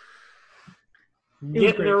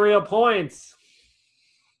getting the real points.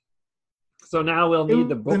 So now we'll need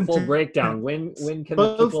the full breakdown. When can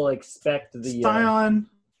the people expect the Scion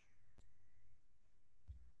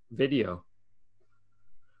video?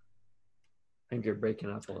 I think you're breaking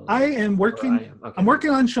up a little. I am working. Okay. I'm working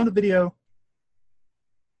on showing the video.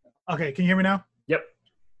 Okay, can you hear me now? Yep.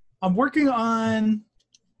 I'm working on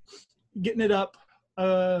getting it up.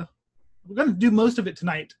 We're going to do most of it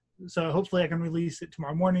tonight, so hopefully I can release it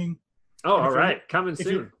tomorrow morning. Oh, all right. Coming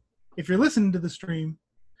soon. If you're listening to the stream,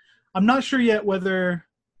 I'm not sure yet whether,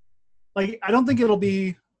 I don't think it'll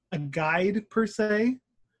be a guide per se.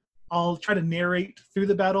 I'll try to narrate through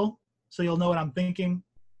the battle so you'll know what I'm thinking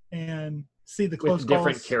and see the close with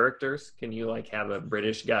different calls. Characters. Can you have a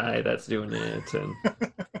British guy that's doing it? And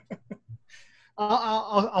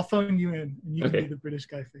I'll phone you in and you can do the British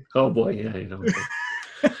guy thing. Oh boy, yeah,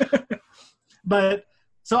 But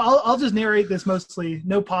so I'll just narrate this mostly,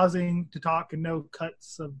 no pausing to talk and no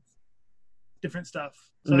cuts of different stuff.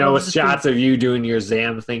 So no shots of you doing your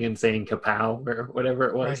Zam thing and saying kapow or whatever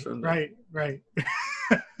it was. Right.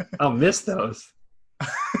 I'll miss those.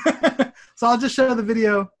 So I'll just show the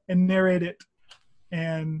video and narrate it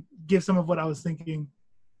and give some of what I was thinking.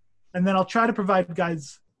 And then I'll try to provide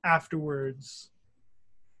guides afterwards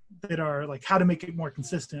that are how to make it more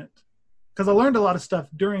consistent. Because I learned a lot of stuff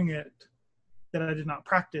during it that I did not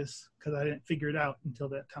practice because I didn't figure it out until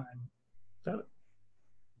that time.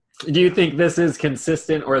 Do you think this is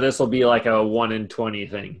consistent or this will be a 1 in 20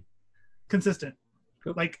 thing? Consistent.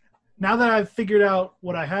 Cool. Now that I've figured out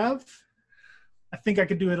what I have, I think I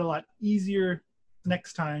could do it a lot easier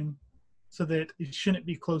next time so that it shouldn't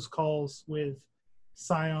be close calls with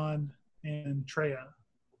Scion and Traya.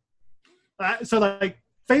 So like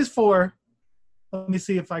phase 4, let me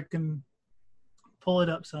see if I can pull it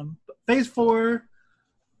up some. Phase 4,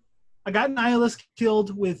 I got Nihilus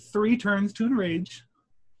killed with 3 turns to enrage,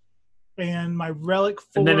 and my relic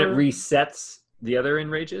 4. And then it resets the other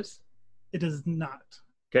enrages? It does not.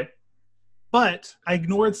 Okay. But I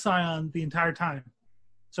ignored Scion the entire time.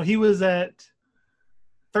 So he was at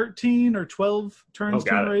 13 or 12 turns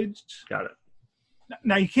to enrage. Got it.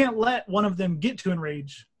 Now you can't let one of them get to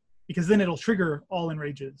enrage because then it'll trigger all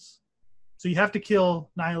enrages. So you have to kill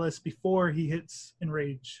Nihilus before he hits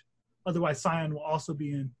enrage. Otherwise, Scion will also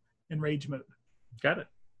be in enrage mode. Got it.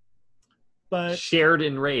 But shared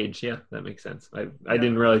enrage, yeah, that makes sense. I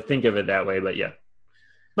didn't really think of it that way, but yeah.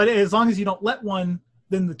 But as long as you don't let one,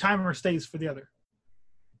 then the timer stays for the other.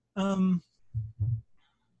 Let's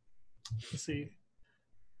see.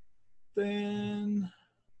 Then,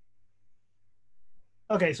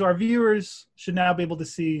 okay, so our viewers should now be able to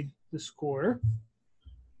see the score.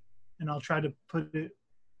 And I'll try to put it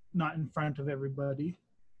not in front of everybody.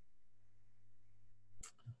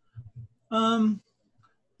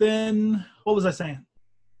 Then, what was I saying?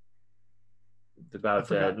 About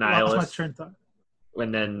Nihilus. Nihilus. Lost my train of thought.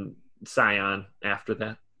 And then Scion after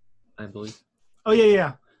that, I believe. Oh,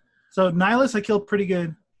 yeah. So Nihilus I killed pretty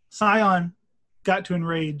good. Scion got to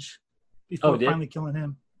enrage before finally killing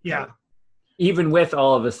him. Yeah. Even with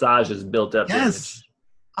all of Asage's built up Yes. damage.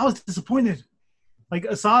 I was disappointed. Like,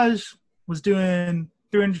 Asajj was doing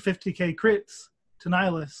 350k crits to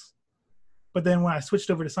Nihilus. But then when I switched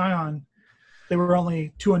over to Scion, they were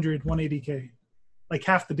only 200, 180k. Like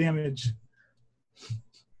half the damage.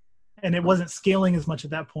 And it wasn't scaling as much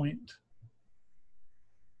at that point.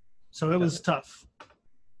 So it was tough.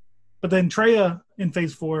 But then Traya in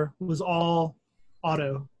phase 4 was all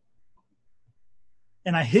auto.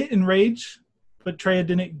 And I hit enrage, but Traya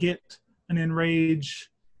didn't get an enrage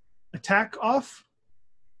attack off.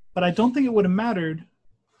 But I don't think it would have mattered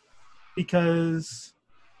because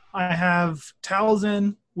I have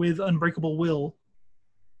Talzin with Unbreakable Will,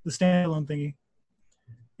 the standalone thingy.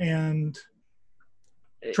 And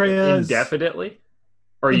Traya indefinitely?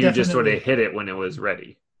 Or you just sort of hit it when it was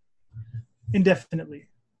ready? Indefinitely.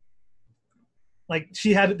 Like,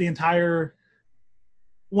 she had it the entire...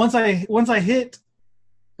 Once I hit...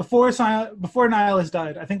 Before Nihilus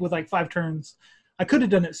died, I think with like 5 turns, I could have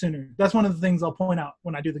done it sooner. That's one of the things I'll point out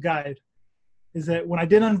when I do the guide, is that when I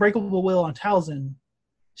did Unbreakable Will on Talzin,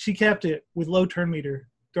 she kept it with low turn meter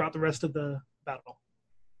throughout the rest of the battle.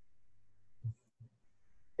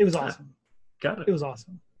 It was awesome. Got it. It was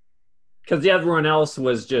awesome. Because everyone else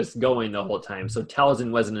was just going the whole time, so Talzin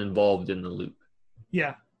wasn't involved in the loop.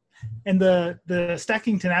 Yeah. And the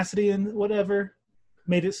stacking tenacity and whatever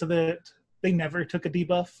made it so that they never took a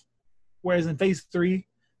debuff. Whereas in phase 3,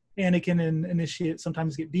 Anakin and Initiate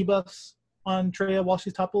sometimes get debuffs on Traya while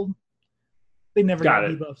she's toppled. They never got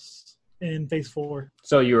debuffs in phase 4.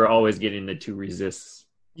 So you were always getting the 2 resists.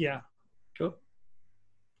 Yeah. Cool.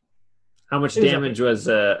 How much damage was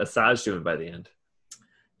Asajj doing by the end?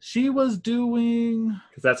 She was doing...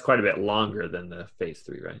 Because that's quite a bit longer than the phase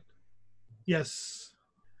 3, right? Yes.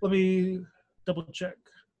 Let me double check.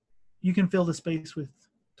 You can fill the space with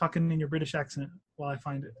talking in your British accent while I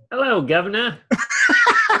find it. Hello, Governor.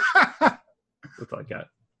 That's all I got.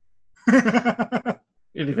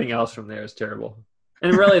 Anything else from there is terrible.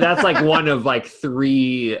 And really, that's like one of like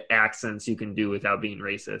 3 accents you can do without being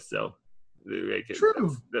racist. So,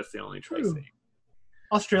 true. That's the only choice.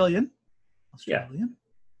 Australian. Yeah.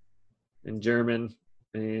 And German,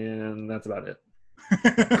 and that's about it.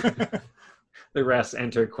 The rest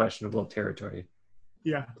enter questionable territory.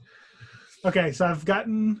 Yeah. Okay, so I've got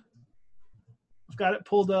it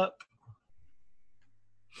pulled up.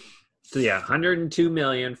 So yeah,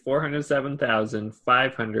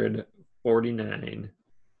 102,407,549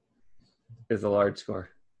 is a large score.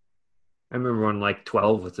 I remember when like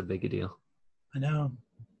 12 was a big deal. I know.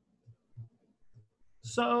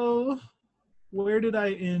 So, where did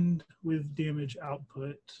I end with damage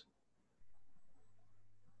output?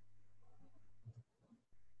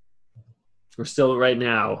 We're still right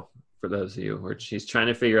now, for those of you, where she's trying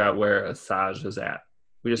to figure out where Asajj is at.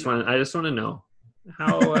 I just want to know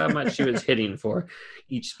how much she was hitting for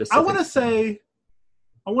each specific. I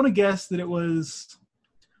want to guess that it was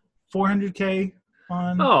 400k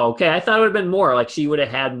on. Oh, okay. I thought it would have been more. Like she would have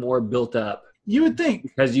had more built up. You would think,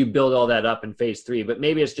 because you build all that up in phase 3, but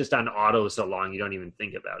maybe it's just on auto so long you don't even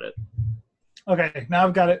think about it. Okay, now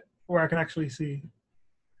I've got it where I can actually see.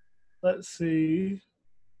 Let's see.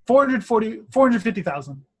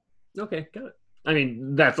 450,000. Okay, got it. I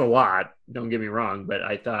mean, that's a lot. Don't get me wrong, but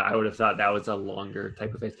I would have thought that was a longer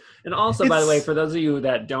type of phase. And also, by the way, for those of you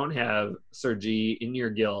that don't have Sir G in your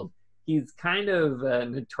guild, he's kind of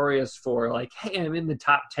notorious for like, hey, I'm in the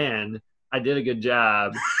top 10. I did a good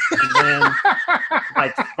job. And then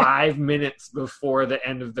like 5 minutes before the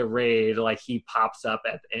end of the raid, like he pops up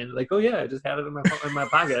at the end, like, oh yeah, I just had it in my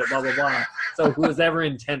pocket, blah, blah, blah. So who's ever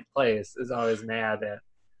in 10th place is always mad at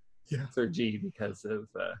Sir G because of...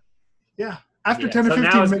 After 10 or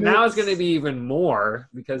 15 minutes. Now it's going to be even more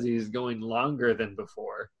because he's going longer than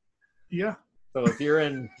before. Yeah. So if you're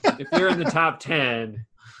in the top 10,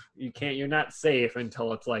 you're not safe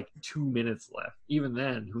until it's like 2 minutes left. Even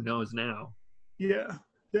then, who knows now? Yeah.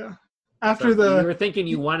 Yeah. If you were thinking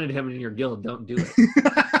you wanted him in your guild, don't do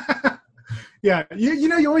it. Yeah.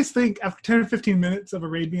 You always think after 10 or 15 minutes of a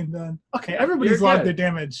raid being done, okay, everybody's logged their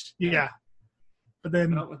damage. Yeah. But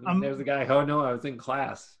then there's a guy, oh no, I was in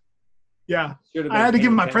class. Yeah, I had to give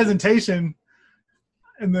him my presentation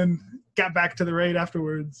and then got back to the raid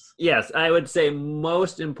afterwards. Yes, I would say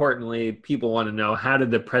most importantly, people want to know, how did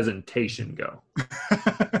the presentation go?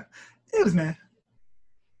 It was meh.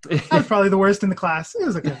 I was probably the worst in the class. It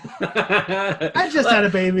was okay. I just had a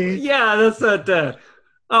baby. Yeah, that's not...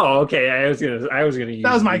 okay, I was gonna use...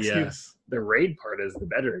 That was my excuse. The raid part is the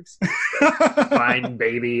better excuse. Fine,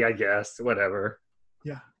 baby, I guess. Whatever.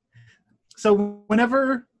 Yeah. So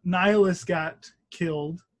whenever Nihilus got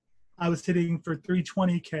killed, I was hitting for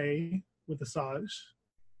 320k with Asajj.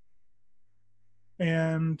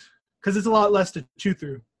 And because it's a lot less to chew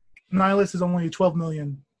through. Nihilus is only 12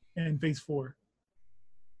 million in phase 4.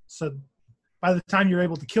 So by the time you're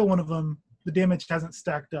able to kill one of them, the damage hasn't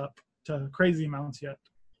stacked up to crazy amounts yet.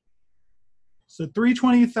 So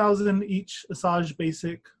 320,000 each Asajj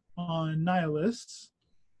basic on Nihilus.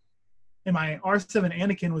 And my R7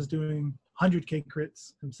 Anakin was doing 100k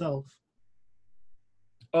crits himself.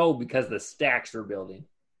 Oh, because the stacks were building.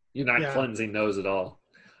 You're not cleansing those at all.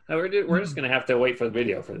 We're just going to have to wait for the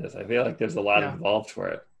video for this. I feel like there's a lot involved for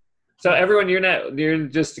it. So everyone, you're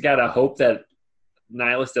just got to hope that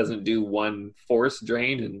Nihilus doesn't do one force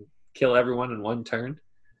drain and kill everyone in one turn.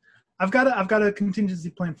 I've got a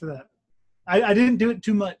contingency plan for that. I didn't do it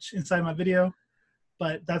too much inside my video,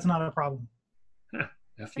 but that's not a problem.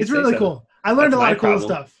 It's really cool. I learned a lot of cool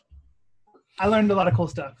stuff.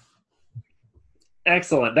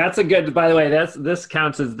 Excellent. That's a good, by the way, this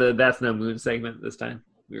counts as the That's No Moon segment this time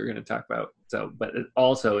we were going to talk about. So, but it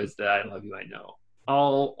also is the I Love You, I Know.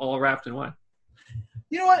 All wrapped in one.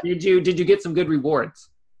 You know what? Did you get some good rewards?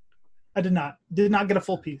 I did not. Did not get a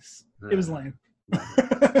full piece. It was lame.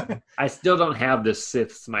 I still don't have the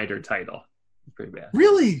Sith Smiter title. It's pretty bad.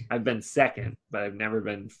 Really? I've been second, but I've never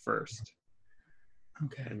been first.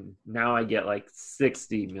 Okay. And now I get like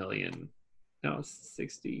 60 million. No,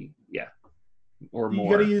 60. Yeah. Or more.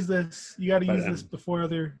 You got to use this. You got to use this before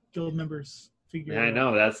other guild members figure it out. I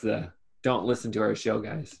know. That's the don't listen to our show,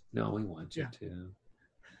 guys. No, we want you to.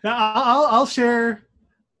 Now, I'll share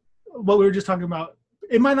what we were just talking about.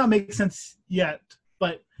 It might not make sense yet,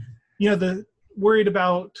 but the worried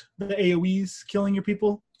about the AoEs killing your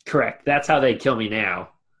people. Correct. That's how they kill me now.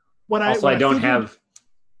 I don't have.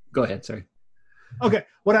 Go ahead. Sorry. Okay.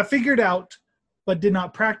 What I figured out, but did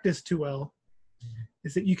not practice too well,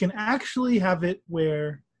 is that you can actually have it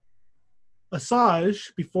where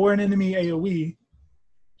Asajj, before an enemy AoE,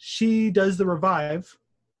 she does the revive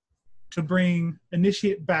to bring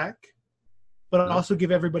Initiate back, but also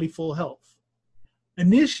give everybody full health.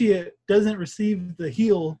 Initiate doesn't receive the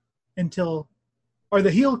heal the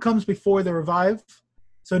heal comes before the revive,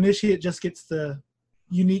 so Initiate just gets the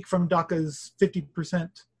unique from Daka's 50%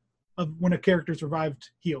 of when a character's revived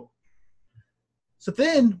heal. So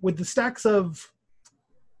then, with the stacks of...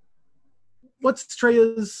 What's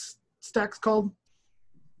Treya's stacks called?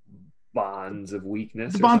 Bonds of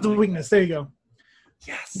Weakness. The Bonds of Weakness. There you go.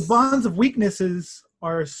 Yes. The Bonds of Weaknesses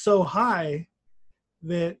are so high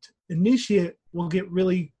that Initiate will get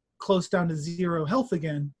really close down to 0 health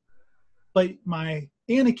again, but my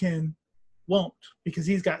Anakin won't because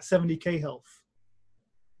he's got 70k health.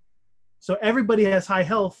 So everybody has high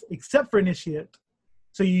health except for Initiate.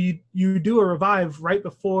 So you do a revive right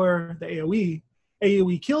before the AoE.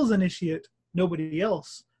 AoE kills Initiate, nobody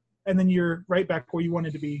else, and then you're right back where you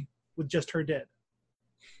wanted to be with just her dead.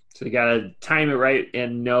 So you gotta time it right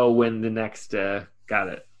and know when the next got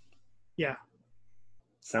it. Yeah.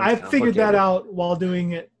 I figured that out while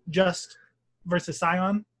doing it just versus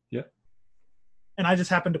Scion. Yeah. And I just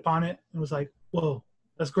happened upon it and was like, whoa,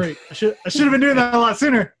 that's great. I should have been doing that a lot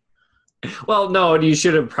sooner. Well, no, you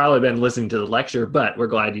should have probably been listening to the lecture, but we're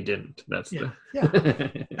glad you didn't. That's yeah.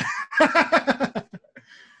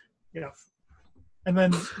 And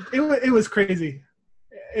then it was crazy.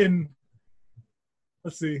 And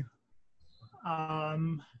let's see.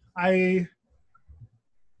 I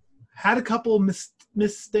had a couple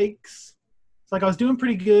mistakes. It's like I was doing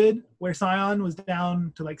pretty good where Scion was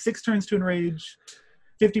down to like 6 turns to enrage,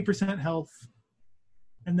 50% health.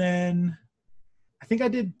 And then I think I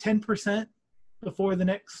did 10% before the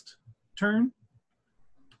next turn.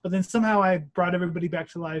 But then somehow I brought everybody back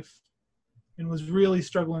to life and was really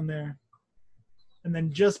struggling there. And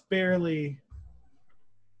then just barely,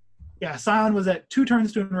 Scion was at 2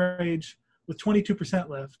 turns to enrage with 22%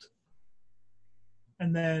 left.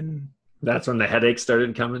 And then that's when the headache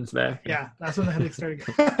started coming back. Yeah, that's when the headache started.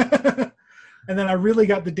 And then I really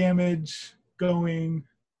got the damage going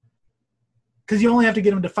because you only have to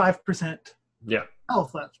get them to 5%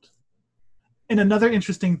 health left. And another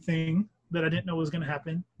interesting thing that I didn't know was going to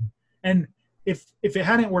happen, and if it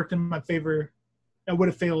hadn't worked in my favor, I would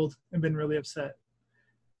have failed and been really upset.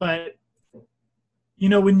 But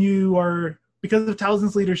when you are, because of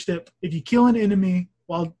Talzin's leadership, if you kill an enemy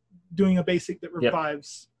while doing a basic that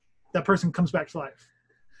revives, that person comes back to life.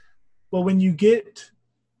 Well, when you get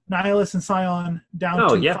Nihilus and Scion down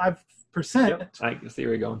to 5%, I can see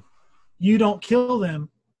where you're going. You don't kill them.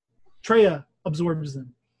 Traya absorbs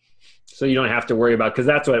them. So you don't have to worry about, because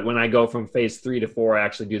that's what, when I go from phase 3 to 4, I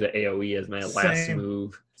actually do the AoE as my last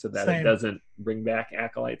move so that it doesn't bring back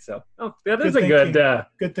Acolyte. So, that is a good...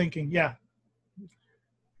 good thinking, yeah.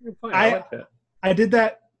 Good point. I like that. I did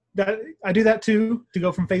that. I do that too, to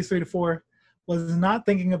go from phase 3 to 4. Was not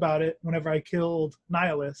thinking about it whenever I killed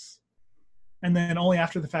Nihilus. And then only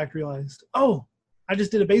after the fact realized, I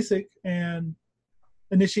just did a basic and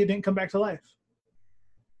Initiate didn't come back to life.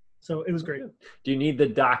 So it was great. Do you need the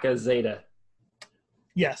DACA Zeta?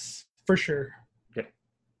 Yes, for sure. Okay.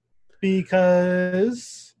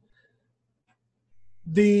 Because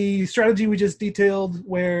the strategy we just detailed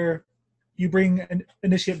where you bring an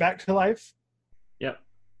Initiate back to life,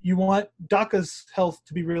 you want DACA's health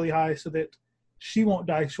to be really high so that she won't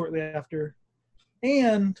die shortly after,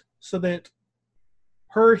 and so that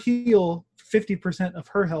her heal 50% of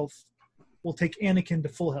her health will take Anakin to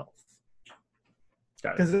full health.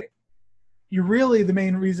 Because you're really, the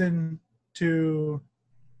main reason to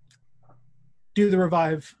do the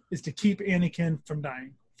revive is to keep Anakin from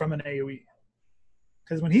dying from an AoE.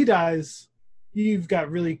 Because when he dies, you've got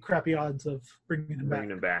really crappy odds of bringing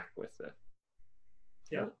him back with it.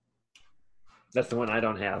 Yeah. That's the one I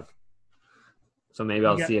don't have. So maybe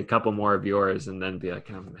I'll see a couple more of yours and then be like,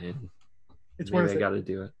 man, it's worth it. I got to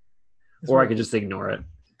do it. Or I could just ignore it.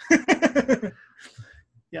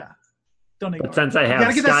 Yeah. Don't ignore it. Since I have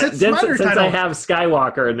I have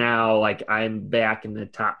Skywalker now, like I'm back in the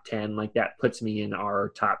top 10, like that puts me in our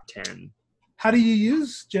top 10. How do you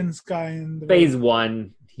use Gen Sky in the phase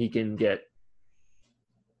 1? He can get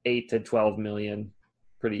 8 to 12 million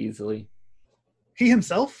pretty easily. He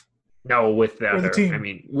himself? No, with the team. I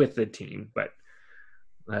mean, with the team, but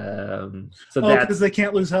so that's because they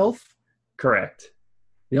can't lose health. Correct.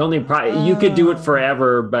 The only you could do it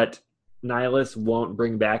forever, but Nihilus won't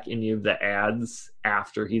bring back any of the ads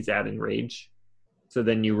after he's at Enrage. So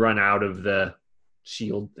then you run out of the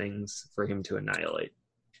shield things for him to annihilate.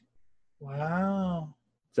 Wow.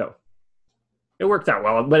 So it worked out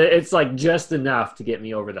well, but it's like just enough to get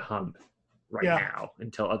me over the hump now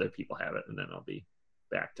until other people have it, and then I'll be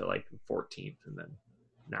back to like 14th and then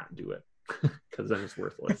not do it because then it's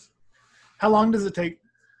worthless. How long does it take?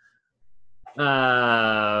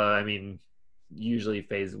 I mean, usually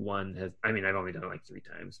phase 1 has, I've only done it like 3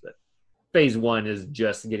 times, but phase 1 is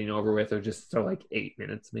just getting over with, or just like 8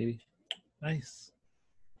 minutes maybe. Nice.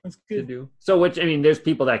 That's good. To do. So there's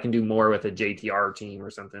people that can do more with a JTR team or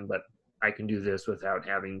something, but I can do this without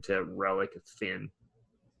having to relic Finn.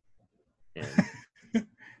 And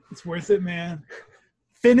it's worth it, man.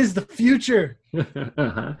 Finn is the future.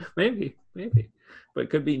 Maybe. But it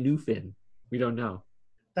could be new Finn. We don't know.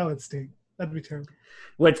 That would stink. That'd be terrible.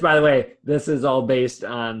 Which, by the way, this is all based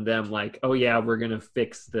on them like, we're going to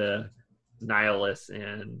fix the Nihilus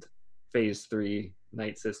and Phase 3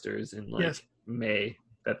 Night Sisters in May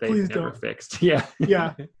that they've never fixed. Yeah.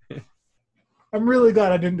 Yeah. I'm really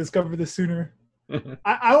glad I didn't discover this sooner.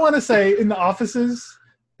 I want to say in the offices,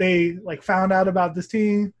 they found out about this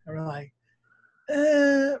team and were like,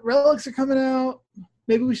 relics are coming out.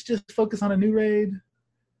 Maybe we should just focus on a new raid.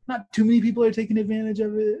 Not too many people are taking advantage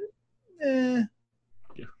of it. Yeah.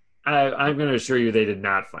 I'm going to assure you they did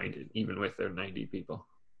not find it, even with their 90 people.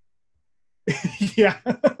 Yeah.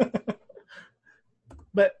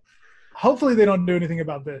 But hopefully they don't do anything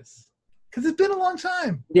about this. Because it's been a long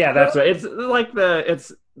time. Yeah, that's right. It's like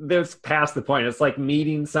That's past the point. It's like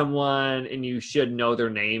meeting someone and you should know their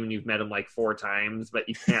name and you've met them like 4 times, but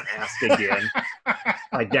you can't ask again.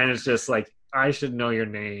 Like then it's just like, I should know your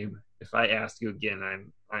name. If I ask you again,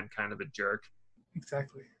 I'm kind of a jerk.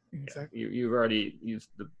 Exactly. Yeah, you've already used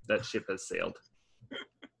that ship has sailed.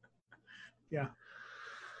 Yeah.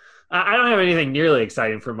 I don't have anything nearly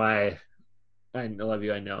exciting for my I love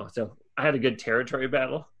you, I know. So I had a good territory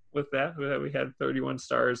battle with that. We had 31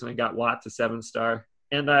 stars, and I got Watt to 7-star.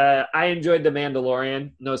 And I enjoyed The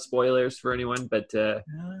Mandalorian. No spoilers for anyone, but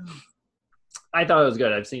I thought it was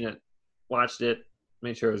good. I've seen it, watched it,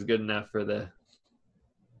 made sure it was good enough for the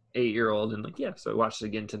 8-year-old. And so I watched it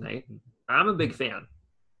again tonight. I'm a big fan.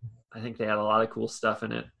 I think they had a lot of cool stuff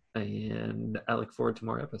in it, and I look forward to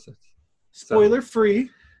more episodes. Spoiler free.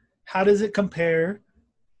 How does it compare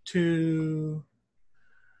to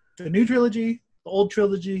the new trilogy, the old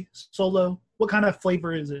trilogy, Solo? What kind of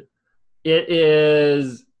flavor is it? It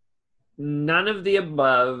is none of the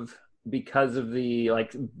above because of the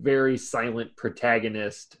very silent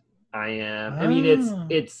protagonist I am. I mean,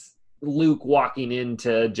 it's Luke walking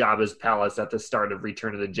into Jabba's palace at the start of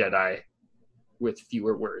Return of the Jedi with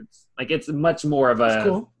fewer words. It's much more of a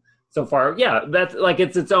cool. So far. Yeah, that's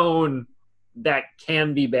it's its own. That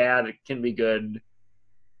can be bad. It can be good.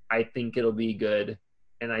 I think it'll be good.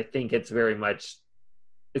 And I think it's very much,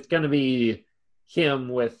 it's going to be him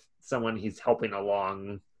with someone he's helping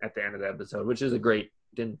along at the end of the episode, which is a great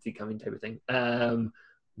didn't see coming type of thing.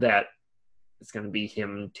 That it's going to be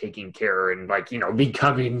him taking care and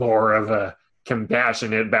becoming more of a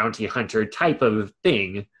compassionate bounty hunter type of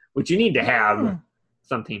thing, which you need to have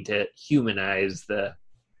something to humanize the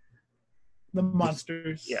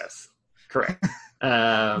monsters. Yes. Correct.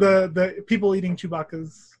 The people eating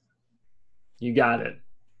Chewbacca's. You got it.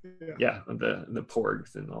 Yeah, the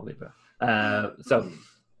porgs and all the above. So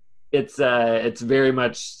it's very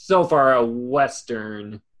much so far a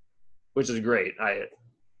Western, which is great.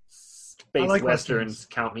 Space like Westerns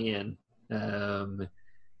count me in.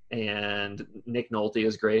 And Nick Nolte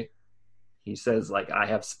is great. He says I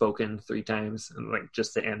have spoken 3 times, and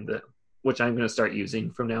just to end it, which I'm going to start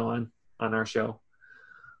using from now on our show.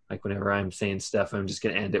 Whenever I'm saying stuff, I'm just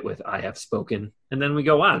going to end it with I have spoken. And then we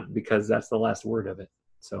go on because that's the last word of it.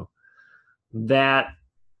 So that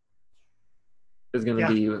is going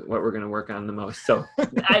to be what we're going to work on the most. So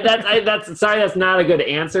that's not a good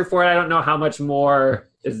answer for it. I don't know how much more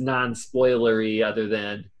is non-spoilery other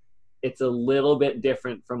than it's a little bit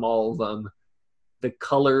different from all of them. The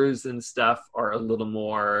colors and stuff are a little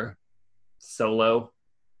more Solo.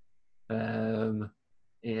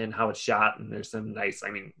 And how it's shot, and there's some nice,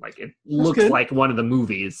 it looks good. Like one of the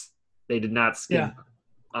movies. They did not skimp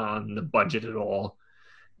on the budget at all,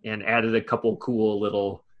 and added a couple cool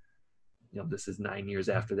little, this is 9 years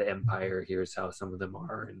after the Empire, here's how some of them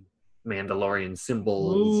are, and Mandalorian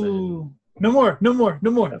symbols. Ooh. And no more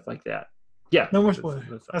stuff like that. Yeah. No more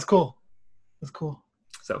spoilers. That's cool.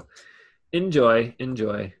 So enjoy.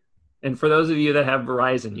 And for those of you that have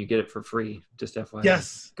Verizon, you get it for free. Just FYI.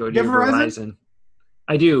 Yes. Go to your Verizon.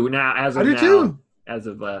 I do now. As of I do now, too. As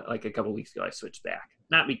of a couple weeks ago, I switched back.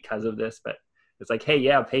 Not because of this, but it's pay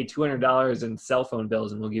 $200 in cell phone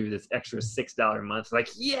bills, and we'll give you this extra $6 a month.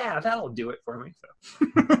 That'll do it for me. So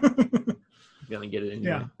I'm gonna get it anyway.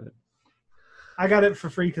 Yeah. But. I got it for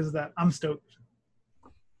free because of that. I'm stoked.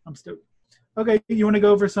 Okay, you want to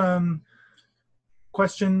go over some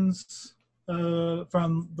questions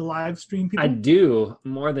from the live stream people? I do,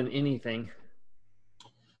 more than anything.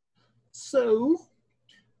 So,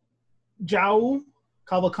 Jao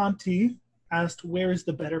Cavalcanti asked, where is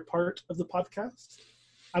the better part of the podcast?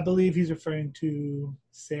 I believe he's referring to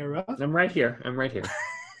Sarah. I'm right here.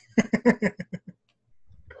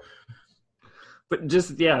 But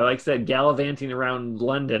just, like I said, gallivanting around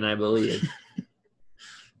London, I believe.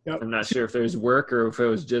 Yep. I'm not sure if there's work or if it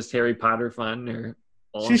was just Harry Potter fun or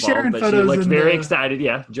all She's involved, sharing but photos. She looked very excited.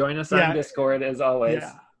 Yeah, join us on Yeah. Discord as always.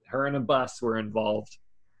 Yeah. Her and a bus were involved.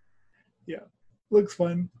 Yeah, looks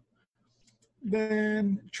fun.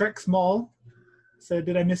 Then Trek Small said,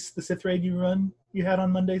 did I miss the Sith raid you had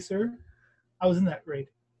on Monday, sir? I was in that raid.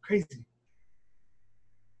 Crazy.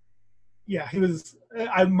 Yeah, he was.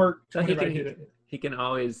 I murked whenever I did it. He can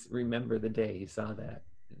always remember the day he saw that.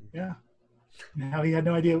 Yeah. Now he had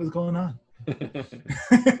no idea what was going on.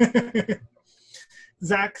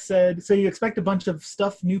 Zach said, so you expect a bunch of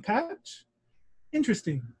stuff new patch?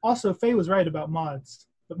 Interesting. Also, Faye was right about mods,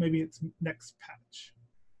 but maybe it's next patch.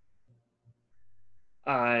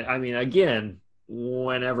 I mean, again,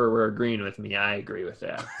 whenever we're agreeing with me, I agree with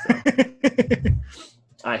that.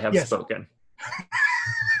 So. I have spoken.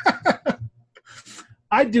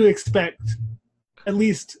 I do expect at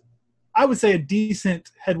least, I would say, a decent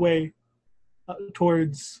headway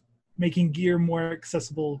towards making gear more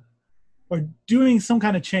accessible or doing some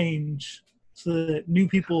kind of change so that new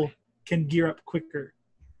people can gear up quicker.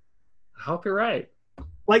 I hope you're right.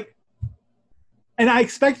 Like, and I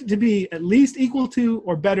expect it to be at least equal to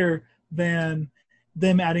or better than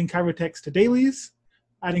them adding Chirotex to dailies,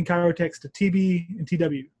 adding Chirotex to TB and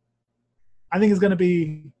TW. I think it's going to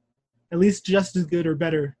be at least just as good or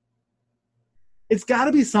better. It's got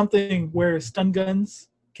to be something where stun guns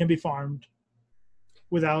can be farmed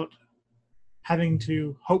without having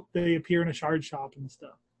to hope they appear in a shard shop and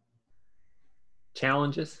stuff.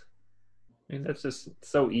 Challenges? I mean, that's just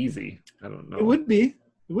so easy. I don't know. It would be.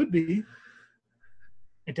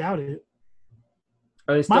 I doubt it.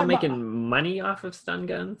 Are they still making money off of stun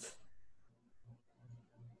guns?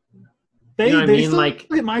 They you know what I mean? still Like,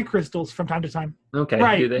 get my crystals from time to time. Okay,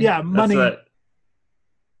 right? Do they? Yeah, money.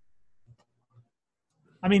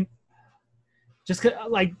 I mean, just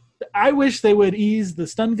like I wish they would ease the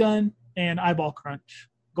stun gun and eyeball crunch,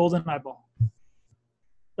 golden eyeball.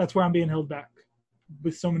 That's where I'm being held back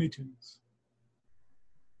with so many tunes.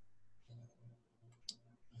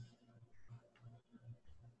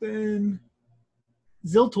 Then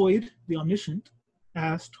Ziltoid, the Omniscient,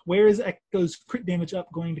 asked, where is Echo's crit damage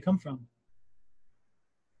up going to come from?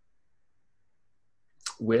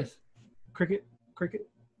 With? Cricket.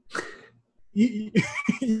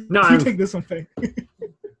 No, you take this one, Faye.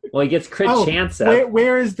 Well, he gets crit chance up.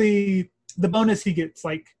 Where is the bonus he gets?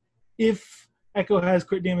 Like, if Echo has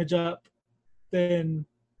crit damage up, then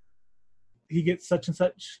he gets such and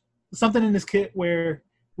such. Something in his kit where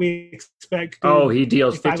we expect... he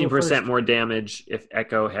deals 15% more damage if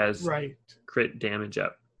Echo has crit damage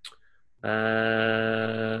up. I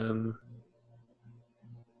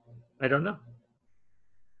don't know.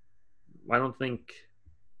 I don't think...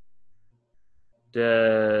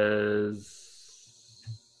 Does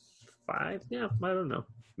 5? Yeah, I don't know.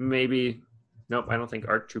 Maybe. Nope, I don't think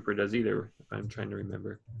Arc Trooper does either. I'm trying to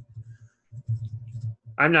remember.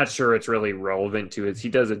 I'm not sure it's really relevant to it. He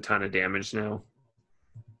does a ton of damage now,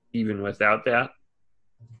 even without that.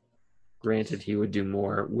 Granted, he would do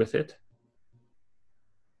more with it.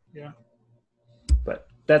 Yeah. But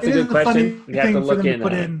that's a good question. We have to look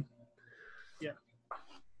in. Yeah.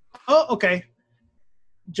 Oh, okay.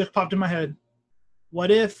 Just popped in my head. What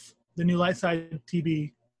if the new light side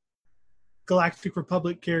TB Galactic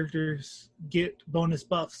Republic characters get bonus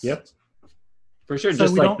buffs? Yep. For sure, so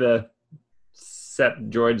just like the set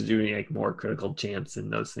droids doing like more critical chance in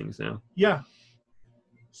those things now. Yeah.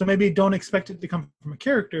 So maybe don't expect it to come from a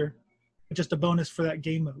character, but just a bonus for that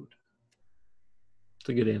game mode. It's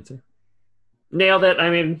a good answer. Nailed it. I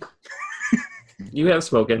mean, you have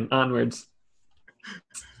spoken. Onwards.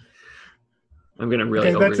 I'm gonna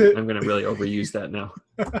really overuse that now.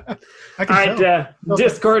 All right,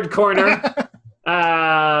 Discord corner.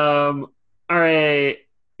 All right,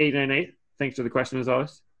 898. Thanks for the question as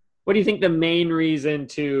always. What do you think the main reason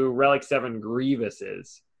to Relic 7 Grievous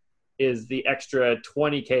is? Is the extra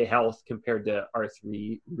 20k health compared to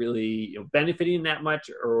R3 really benefiting that much,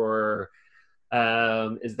 or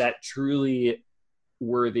is that truly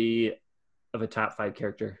worthy of a top 5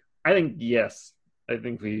 character? I think yes. I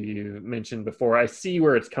think we mentioned before, I see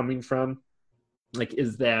where it's coming from. Like,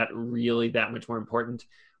 is that really that much more important?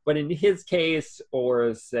 But in his case,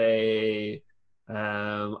 or say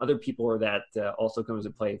other people that also comes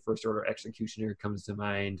into play, First Order Executioner comes to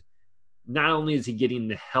mind. Not only is he getting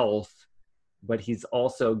the health, but he's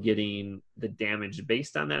also getting the damage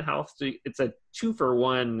based on that health. So it's a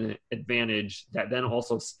 2-for-1 advantage that then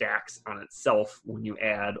also stacks on itself when you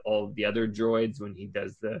add all of the other droids when he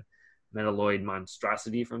does the Metalloid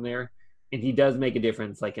monstrosity from there. And he does make a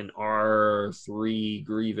difference. Like an R3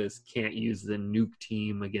 Grievous can't use the nuke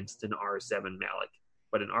team against an R7 Malak,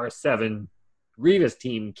 but an R7 Grievous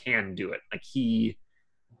team can do it. Like he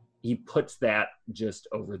puts that just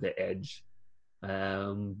over the edge.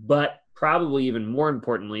 But probably even more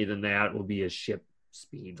importantly than that will be his ship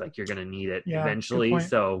speed. Like you're going to need it eventually.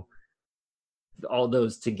 So all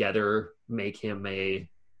those together make him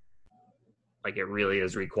like it really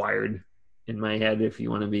is required in my head if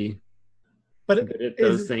you want to be good at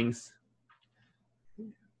those things.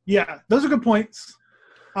 Yeah, those are good points.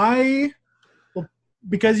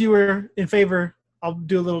 Because you were in favor, I'll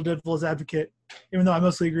do a little devil's advocate, even though I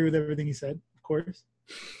mostly agree with everything he said, of course.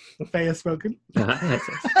 Faye has spoken.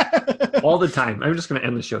 All the time. I'm just going to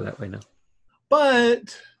end the show that way now.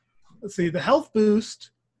 But, let's see, the health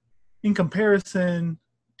boost in comparison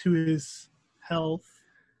to his health.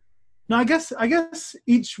 No, I guess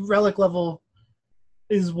each relic level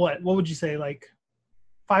is what? What would you say? Like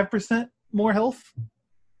 5%? more health.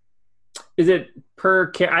 Is it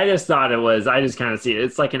per? I just thought it was. I just kind of see it.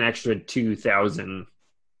 It's like an extra 2,000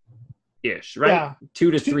 ish, right? Yeah.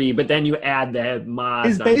 2 to 3, but then you add the mods.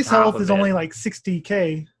 His base health is it. only like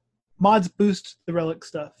 60k. Mods boost the relic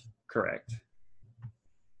stuff. Correct.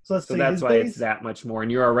 So let's see. That's why it's that much more,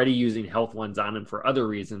 and you're already using health ones on him for other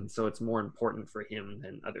reasons, so it's more important for him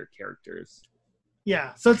than other characters.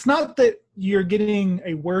 Yeah, so it's not that you're getting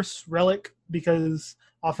a worse relic because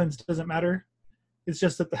offense doesn't matter. It's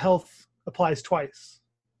just that the health applies twice.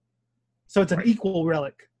 So it's an equal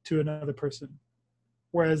relic to another person.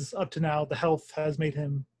 Whereas up to now, the health has made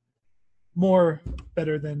him more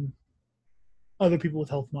better than other people with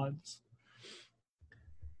health mods.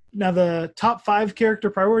 Now, the top 5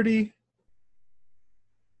 character priority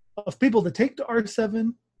of people to take to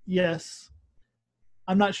R7, yes.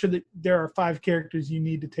 I'm not sure that there are 5 characters you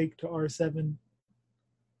need to take to R7.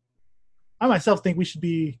 I myself think we should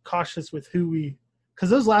be cautious with who we... Because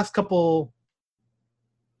those last couple...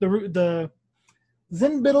 The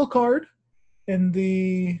Zen Biddle card and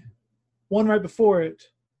the one right before it...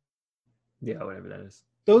 Yeah, whatever that is.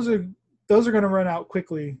 Those are going to run out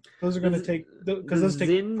quickly. Those are going to take... Because those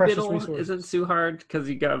take precious resources. Isn't too hard because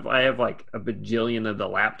I have like a bajillion of the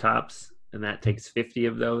laptops, and that takes 50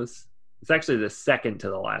 of those. It's actually the second to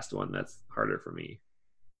the last one that's harder for me.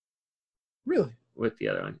 Really? With the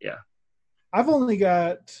other one, yeah. I've only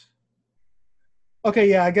got... Okay,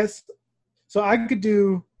 yeah, I guess... So I could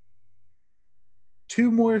do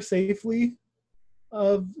 2 more safely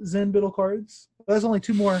of Zen Biddle cards. That's only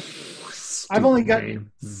 2 more. Stupid I've only got...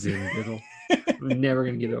 name. Zen Biddle. I'm never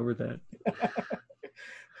going to get over that.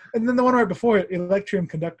 And then the one right before it, Electrium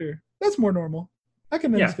Conductor. That's more normal. I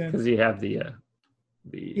can understand. Because you have the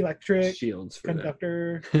electric shields for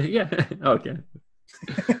conductor. Yeah. Okay.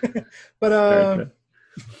 But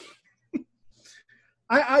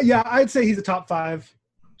I'd say he's a top 5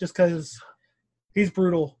 just because he's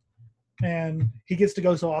brutal and he gets to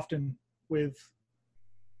go so often with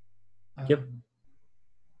yep.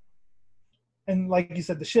 And like you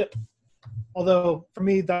said, the ship, although for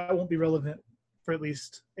me that won't be relevant for at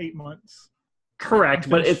least 8 months. Correct,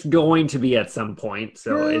 but it's going to be at some point,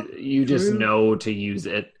 so you just True. know to use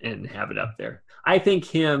it and have it up there. I think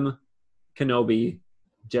him, Kenobi,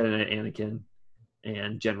 Jedi Knight Anakin,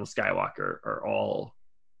 and General Skywalker are all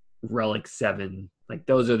Relic 7. Like,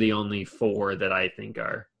 those are the only 4 that I think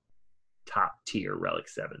are top tier Relic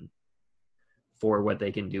 7 for what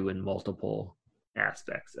they can do in multiple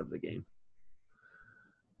aspects of the game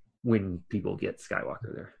when people get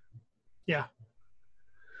Skywalker there. Yeah.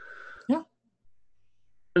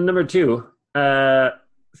 And number 2,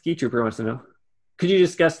 Ski Trooper wants to know, could you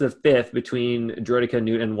discuss the 5th between Droideka,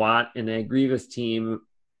 Newt, and Watt in a Grievous team,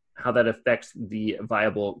 how that affects the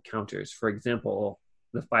viable counters? For example,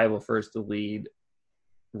 the 501st lead,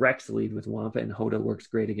 Rex lead with Wampa and Hoda works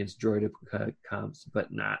great against Droideka comps,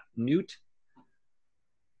 but not Newt.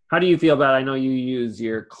 How do you feel about it? I know you use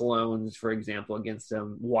your clones, for example, against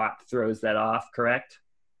them. Watt throws that off, correct?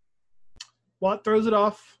 Watt throws it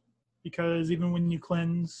off. Because even when you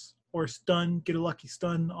cleanse or stun, get a lucky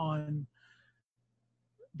stun on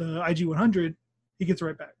the IG-100, he gets it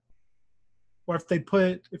right back. Or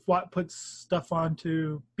if Watt puts stuff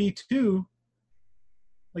onto B2,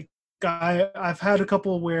 like I've had a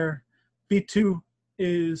couple where B2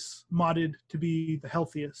 is modded to be the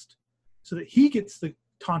healthiest, so that he gets the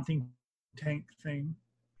taunting tank thing.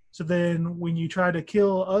 So then when you try to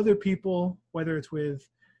kill other people, whether it's with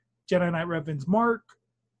Jedi Knight Revan's Mark,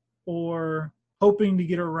 or hoping to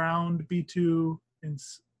get around B2 and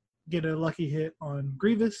get a lucky hit on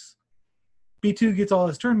Grievous, B2 gets all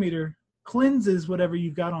his turn meter, cleanses whatever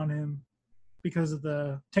you've got on him because of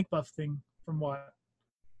the tank buff thing from Watt.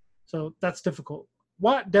 So that's difficult.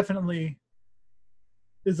 Watt definitely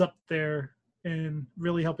is up there in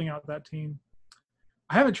really helping out that team.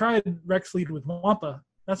 I haven't tried Rex lead with Wampa.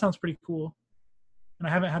 That sounds pretty cool. And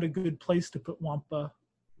I haven't had a good place to put Wampa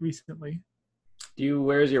recently.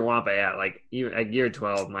 Where's your Wampa at? Like, even at gear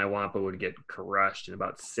 12, my Wampa would get crushed in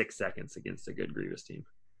about 6 seconds against a good Grievous team.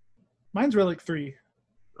 Mine's Relic 3.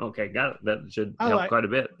 Okay, got it. That should help quite a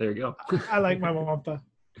bit. There you go. I like my Wampa.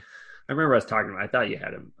 I remember us talking about, I thought you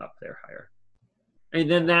had him up there higher.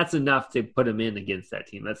 And then that's enough to put him in against that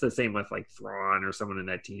team. That's the same with like Thrawn or someone in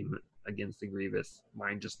that team against the Grievous.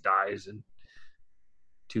 Mine just dies in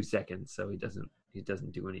 2 seconds, so he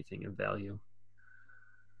doesn't do anything of value.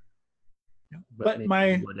 But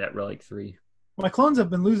at Relic 3. My clones have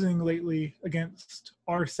been losing lately against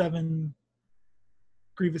R7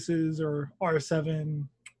 Grievouses or R7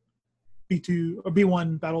 B2 or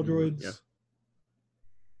B1 battle droids. Yeah.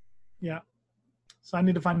 Yeah. so I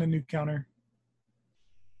need to find a new counter.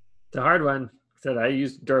 It's a hard one. I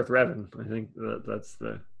used Darth Revan. I think that's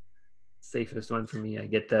the safest one for me. I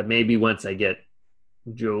get that maybe once I get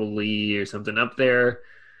Jolie or something up there,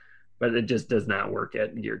 but it just does not work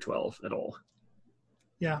at gear 12 at all.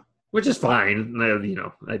 Yeah. Which is fine.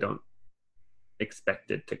 I don't expect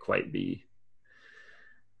it to quite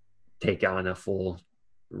take on a full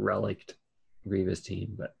relict Grievous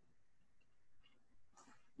team, but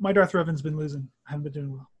my Darth Revan's been losing. I haven't been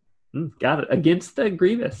doing well. Got it. Against the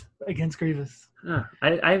Grievous. Against Grievous.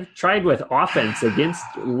 I've tried with offense against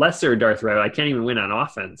lesser Darth Revan. I can't even win on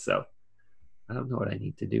offense, so I don't know what I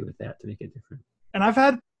need to do with that to make it different. And I've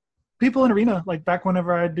had people in Arena, like back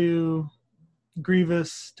whenever I do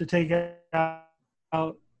Grievous to take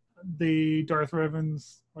out the Darth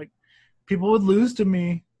Revans, like people would lose to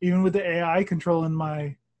me even with the AI controlling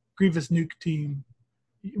my Grievous nuke team.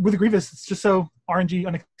 With the Grievous, it's just so RNG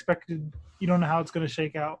unexpected. You don't know how it's going to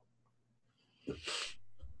shake out.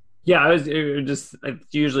 Yeah, it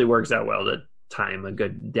usually works out well to time a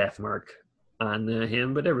good death mark on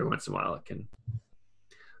him, but every once in a while it can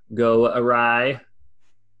go awry.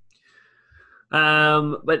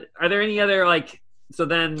 But are there any other so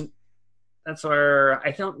then that's where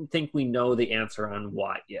I don't think we know the answer on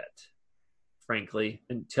Watt yet, frankly,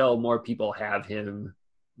 until more people have him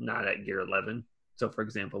not at gear 11. So for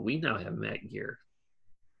example, we now have him at gear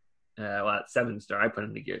at 7-star. I put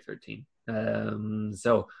him to gear 13.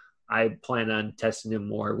 So I plan on testing him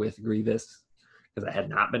more with Grievous because I had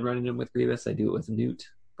not been running him with Grievous. I do it with Newt,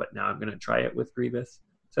 but now I'm going to try it with Grievous.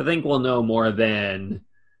 So I think we'll know more then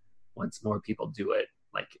once more people do it,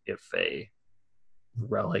 like if a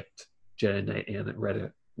Relict, Jedi Knight, and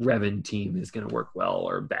Revan team is going to work well,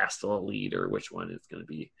 or Bastille Elite, or which one is going to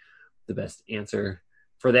be the best answer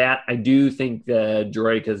for that. I do think the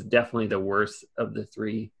Droideka is definitely the worst of the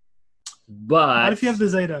three. But not if you have the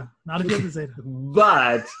Zeta.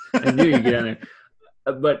 But I knew you'd get in there.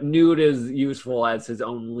 But Newt is useful as his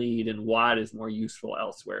own lead, and Watt is more useful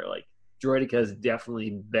elsewhere. Like Droideka is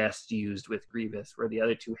definitely best used with Grievous, where the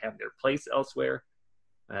other two have their place elsewhere.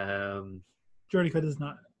 Droideka does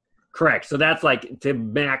not. Correct. So that's like to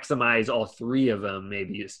maximize all three of them.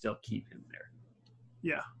 Maybe you still keep him there.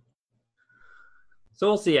 Yeah. So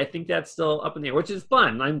we'll see. I think that's still up in the air, which is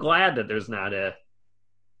fun. I'm glad that there's not a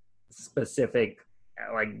specific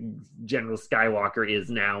like General Skywalker is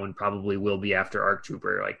now and probably will be after ARC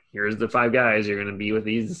Trooper. Like, here's the 5 guys you're going to be with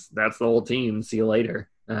these. That's the whole team. See you later.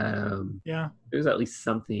 Yeah. There's at least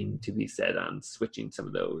something to be said on switching some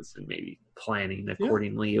of those and maybe planning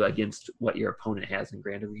accordingly against what your opponent has in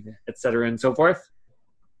Grand Arena, et cetera, and so forth.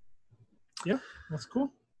 Yeah, that's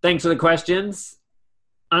cool. Thanks for the questions.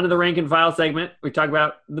 On to the rank and file segment. We talk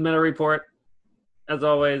about the meta report. As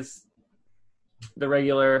always, the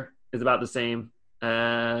regular is about the same.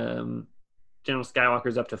 General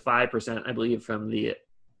Skywalker's up to 5%, I believe, from the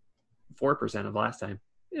 4% of last time.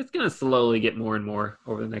 It's going to slowly get more and more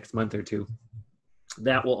over the next month or two.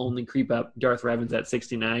 That will only creep up. Darth Revan's at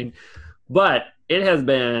 69. But it has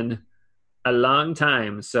been a long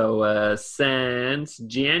time. So since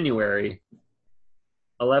January,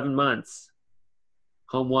 11 months,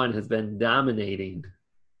 Home One has been dominating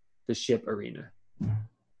the ship arena.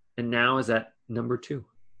 And now is at number 2.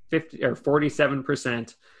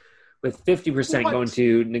 47%, with 50% going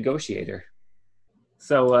to Negotiator.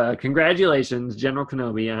 So congratulations, General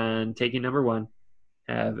Kenobi, on taking number 1.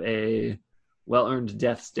 Have a well-earned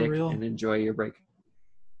death stick and enjoy your break.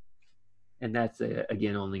 And that's,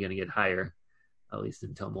 again, only going to get higher, at least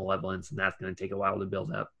until Malevolence, and that's going to take a while to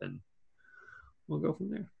build up, and we'll go from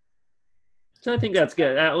there. So I think that's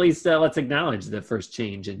good. At least let's acknowledge the first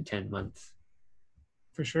change in 10 months.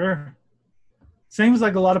 For sure. Seems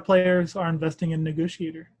like a lot of players are investing in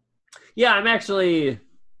Negotiator. Yeah, I'm actually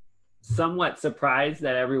somewhat surprised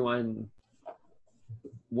that everyone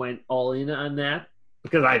went all in on that,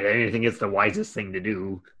 because I think it's the wisest thing to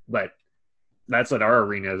do, but that's what our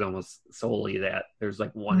arena is almost solely that. There's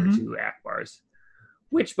like 1 or 2 Akbars,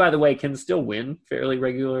 which, by the way, can still win fairly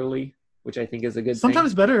regularly, which I think is a good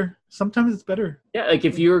Sometimes thing. Better. Sometimes it's better. Yeah, like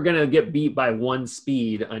if you're going to get beat by 1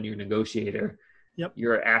 speed on your Negotiator,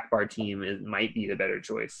 your Akbar team might be the better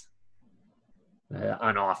choice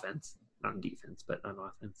on offense, not on defense, but on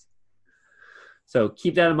offense. So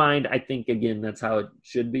keep that in mind. I think, again, that's how it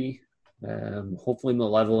should be. Hopefully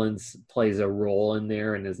Malevolence plays a role in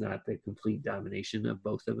there and is not the complete domination of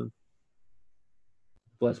both of them.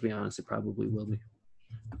 But let's be honest, it probably will be.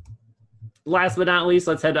 Last but not least,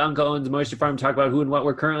 let's head to Uncle Owen's Moisture Farm, talk about who and what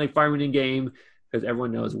we're currently farming in game, because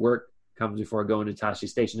everyone knows work comes before going to Tashi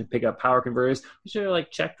Station to pick up power converters. We should have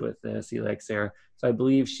checked with Select Sarah. So I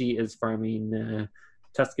believe she is farming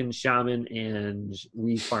Tuscan Shaman and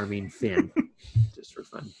farming Finn, just for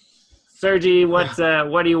fun. Sergi, what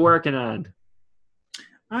are you working on?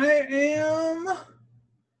 I am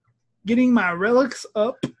getting my relics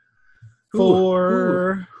up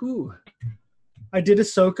for. Who? I did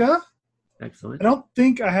Ahsoka. Excellent. I don't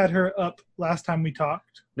think I had her up last time we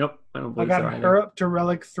talked. Nope, I don't believe I so. got her up to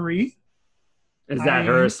relic 3. Is that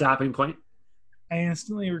her stopping point? I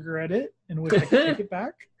instantly regret it and wish I could take it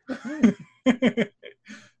back.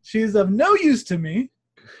 She's of no use to me.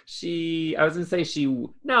 I was going to say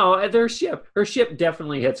her ship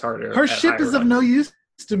definitely hits harder. Her ship is of no use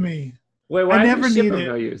to me. Wait, why I is never her ship need of it.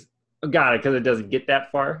 no use? Oh, got it, because it doesn't get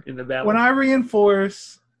that far in the battle. When I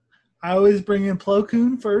reinforce, I always bring in Plo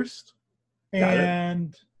Koon first. Got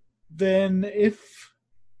and then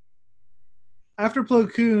after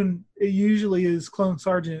Plo Koon, it usually is Clone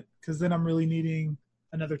Sergeant, because then I'm really needing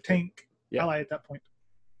another tank ally at that point.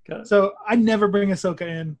 Got it. So I never bring Ahsoka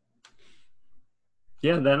in.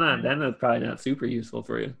 Yeah, then that's probably not super useful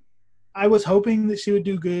for you. I was hoping that she would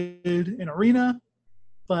do good in Arena,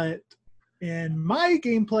 but in my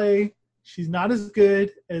gameplay, she's not as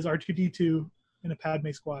good as R2-D2 in a Padme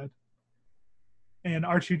squad. And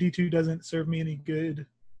R2-D2 doesn't serve me any good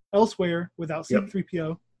elsewhere without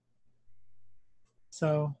C-3PO.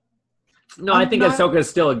 So... No, I think Ahsoka is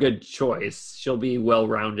still a good choice. She'll be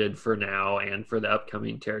well-rounded for now and for the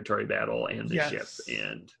upcoming territory battle and the ship.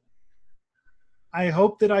 And I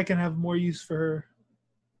hope that I can have more use for her.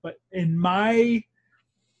 But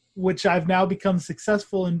which I've now become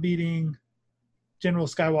successful in beating General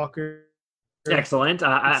Skywalker. Excellent.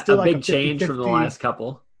 A big change from the last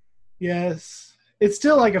couple. Yes. It's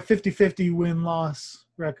still like a 50-50 win-loss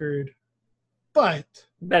record. But...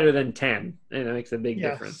 better than 10. And it makes a big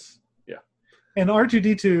difference. And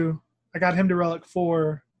R2-D2, I got him to Relic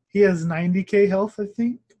 4. He has 90k health, I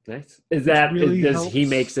think. Nice. Does he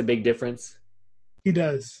makes a big difference? He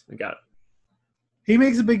does. I got it. He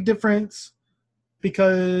makes a big difference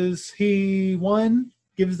because he, one,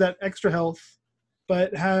 gives that extra health,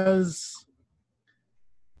 but has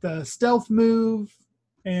the stealth move,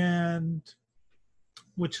 and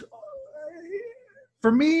which,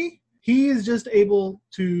 for me, he is just able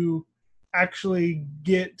to actually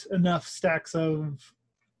get enough stacks of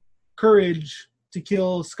courage to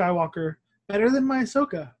kill Skywalker better than my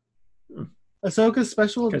Ahsoka. Ahsoka's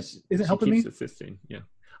special isn't helping me. Assisting. Yeah,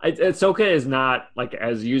 Ahsoka is not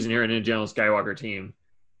as using her in a General Skywalker team.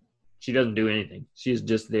 She doesn't do anything. She's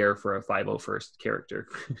just there for a 501st character.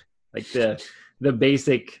 The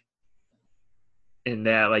basic in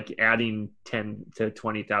that adding 10 to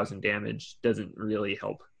 20,000 damage doesn't really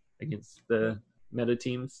help against the meta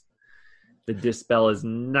teams. The Dispel is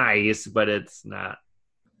nice, but it's not.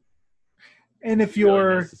 And if you're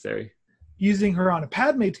really necessary. Using her on a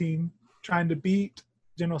Padme team, trying to beat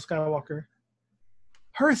General Skywalker,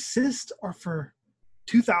 her assists are for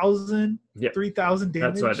 2,000, 3,000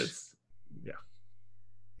 damage. That's what it's. Yeah.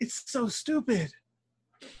 It's so stupid.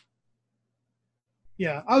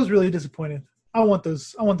 Yeah, I was really disappointed. I want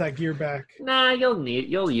that gear back. Nah, you'll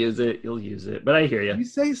use it. But I hear you. If you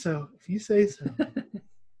say so.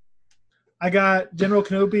 I got General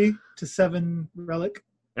Kenobi to 7 relic.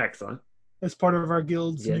 Excellent. As part of our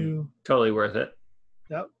guild's new... Totally worth it.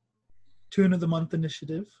 Yep. Tune of the Month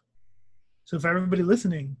initiative. So for everybody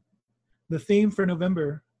listening, the theme for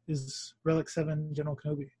November is Relic 7 General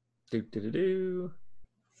Kenobi. It'll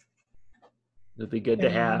be good to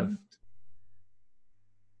have.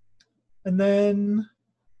 And then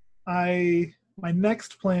my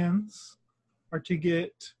next plans are to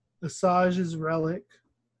get Asajj's relic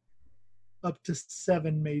up to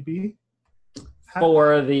 7 maybe.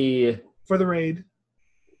 For the raid.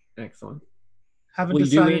 Excellent. Haven't Will you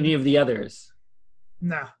decided. do any of the others?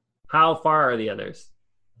 Nah. How far are the others?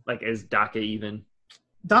 Is Daka even?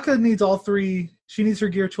 Daka needs all 3. She needs her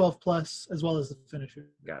gear 12 plus as well as the finisher.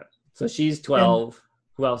 Got it. So she's 12.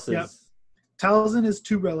 Who else is? Yep. Talzin is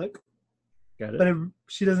 2 relic. Got it. But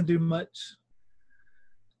she doesn't do much.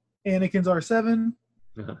 Anakin's R7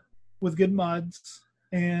 with good mods.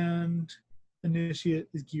 And Initiate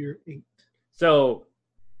is gear 8. So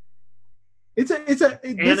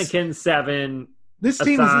Anakin 7. This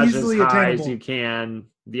team Asajj is easily as high attainable. as you can.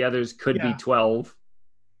 The others could be 12.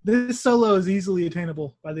 This solo is easily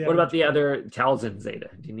attainable by the. What about the other Talzin Zeta?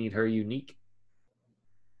 Do you need her unique?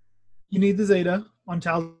 You need the Zeta on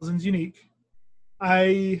Talzin's unique.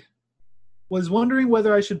 I was wondering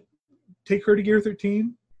whether I should take her to gear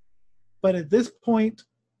 13, but at this point,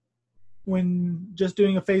 when just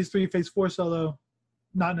doing a phase 3, phase 4 solo,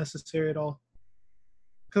 not necessary at all.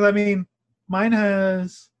 Because, I mean, mine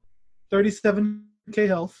has 37k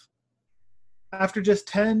health. After just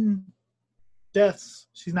 10 deaths,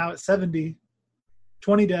 she's now at 70.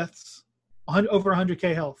 20 deaths, over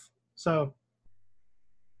 100k health. So,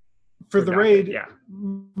 for the Daka, raid, yeah.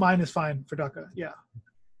 mine is fine for Daka. Yeah.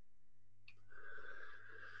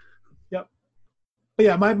 Yep. But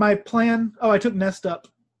yeah, my plan. Oh, I took Nest up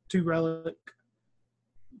to Relic.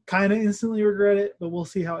 Kind of instantly regret it, but we'll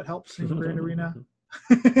see how it helps in Grand Arena.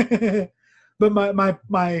 But my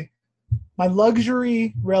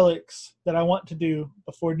luxury relics that I want to do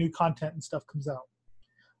before new content and stuff comes out.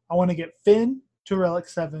 I want to get Finn to Relic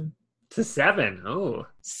 7. To 7. Oh.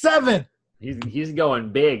 7. He's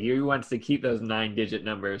going big. He wants to keep those 9-digit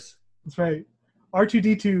numbers. That's right.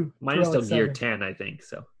 R2D2. Mine is still Gear 10, I think.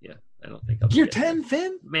 So yeah, I don't think I'll Gear 10,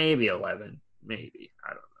 Finn? Maybe 11. Maybe. I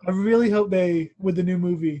don't know. I really hope they, with the new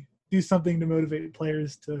movie, do something to motivate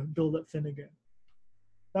players to build up Finn again.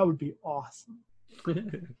 That would be awesome.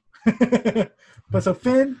 But so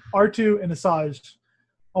Finn, R2, and Asajj,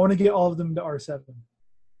 I want to get all of them to R7.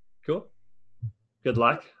 Cool. Good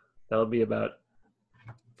luck. That'll be about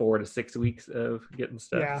 4 to 6 weeks of getting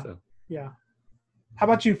stuff. Yeah. So. Yeah. How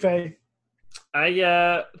about you, Faye?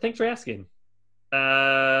 Thanks for asking.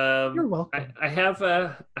 You're welcome. I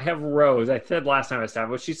have Rose. I said last time I was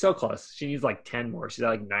talking, but she's so close. She needs like 10 more. She's at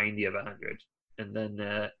like 90 of 100. And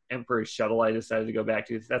then Emperor's Shuttle I decided to go back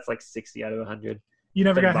to. That's like 60 out of 100. You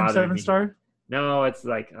never got him 7-star? No, it's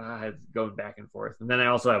like going back and forth. And then I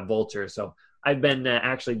also have Vulture. So I've been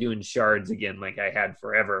actually doing shards again like I had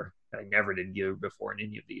forever. I never did gear before in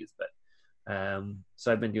any of these, but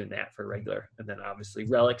so I've been doing that for regular. And then obviously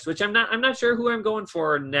relics, which I'm not sure who I'm going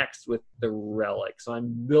for next with the relic. So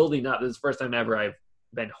I'm building up. This is the first time ever I've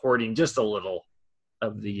been hoarding just a little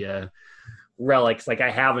of the relics. Like I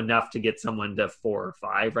have enough to get someone to 4 or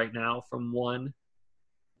 5 right now from 1,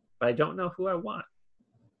 but I don't know who I want.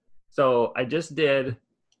 So I just did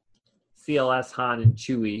CLS, Han, and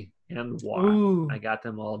Chewie and Watt. Ooh. I got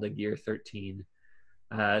them all to gear 13.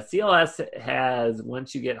 CLS has,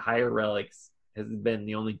 once you get higher relics, has been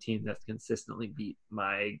the only team that's consistently beat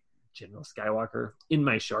my General Skywalker in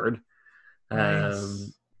my shard.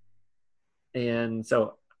 Nice. And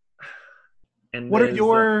so, and what are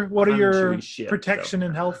your ship, protection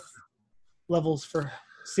and health levels for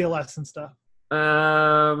CLS and stuff?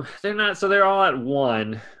 They're not. So they're all at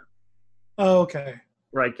 1. Oh, okay.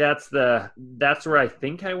 Right. That's where I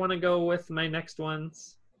think I want to go with my next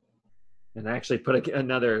ones. And I actually put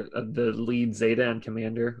the lead Zeta and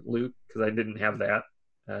Commander Luke because I didn't have that.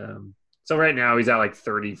 So right now he's at like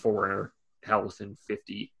 34 health and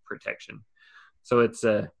 50 protection. So it's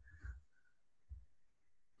I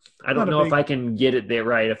don't know if I can get it there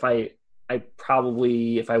right. If I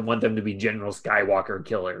want them to be General Skywalker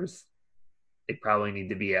killers, they probably need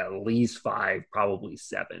to be at least 5, probably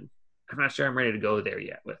 7. I'm not sure I'm ready to go there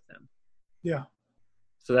yet with them. Yeah.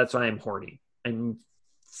 So that's why I'm hoarding. I'm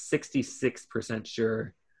 66%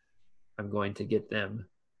 sure I'm going to get them.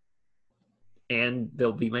 And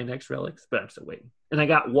they'll be my next relics, but I'm still waiting. And I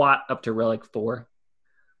got Watt up to relic 4.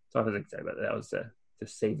 So I was excited about that. That was to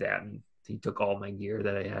save that. And he took all my gear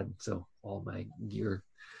that I had. So all my gear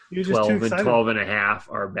 12 and 12 and a half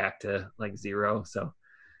are back to like 0. So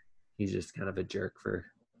he's just kind of a jerk for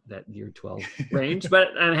that gear 12 range. But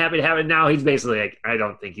I'm happy to have it now. He's basically like, I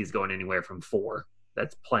don't think he's going anywhere from 4.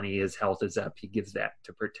 That's plenty. His health is up. He gives that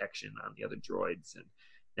to protection on the other droids. And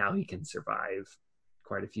now he can survive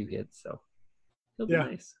quite a few hits. So he'll be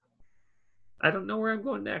nice. I don't know where I'm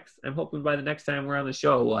going next. I'm hoping by the next time we're on the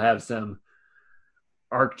show, we'll have some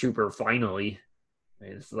ARC Trooper finally.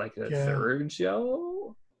 Maybe this is like the 3rd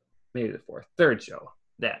show, maybe the 4th, 3rd show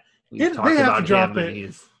that we've talked about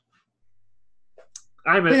him.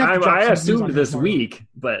 And I assumed this week,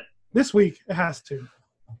 but this week it has to.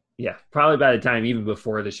 Yeah, probably by the time even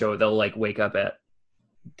before the show, they'll like wake up at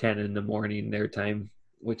 10 in the morning their time,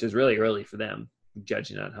 which is really early for them,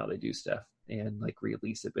 judging on how they do stuff, and like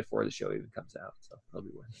release it before the show even comes out. So it'll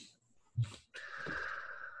be worth.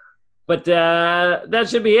 But that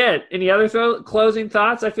should be it. Any other closing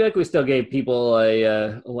thoughts? I feel like we still gave people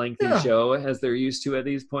a lengthy show as they're used to at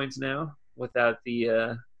these points now, without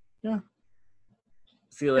the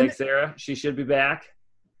Celia Sarah. She should be back.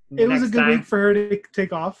 It was a good week for her to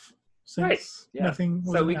take off since nothing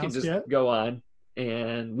was so we can just yet. go on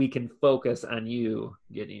and we can focus on you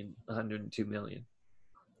getting 102 million.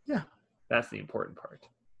 Yeah. That's the important part.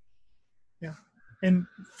 Yeah. And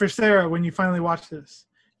for Sarah, when you finally watch this,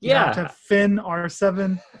 you have to have Finn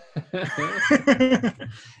R7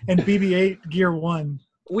 and BB-8 Gear 1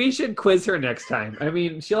 We should quiz her next time. I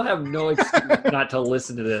mean, she'll have no excuse not to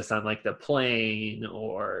listen to this on like the plane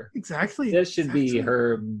or exactly. This should be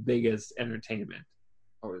her biggest entertainment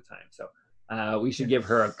over the time. So we should give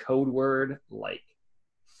her a code word like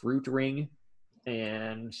fruit ring,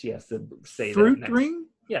 and she has to say fruit that ring.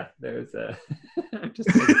 Yeah, there's a. I'm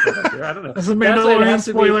just making stuff up here. I don't know. That's a Mandalorian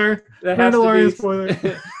spoiler. Mandalorian spoiler.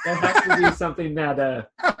 That has to be something that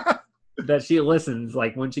that she listens.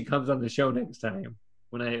 Like when she comes on the show next time,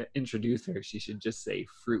 when I introduce her, she should just say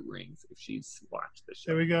fruit rings if she's watched the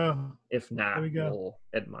show. There we go. If not, we'll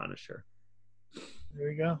admonish her. There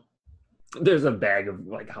we go. There's a bag of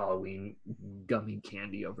like Halloween gummy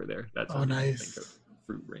candy over there. That's nice. Think of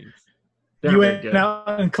fruit rings. You went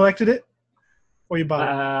out and collected it, or you bought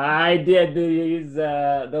it? I did these.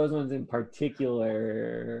 Those ones in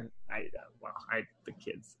particular. The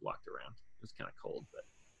kids walked around. It was kind of cold, but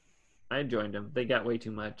I joined them. They got way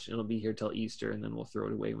too much. It'll be here till Easter, and then we'll throw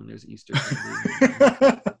it away when there's Easter.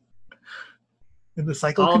 And the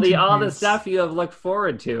cycle. All the stuff you have looked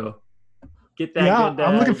forward to. Get that good.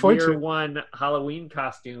 I'm looking forward year to one Halloween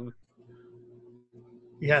costume.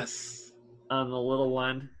 Yes. On the little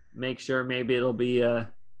one. Make sure maybe it'll be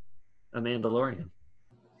a Mandalorian.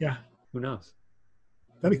 Yeah. Who knows?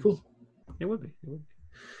 That'd be cool. It would be.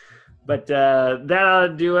 But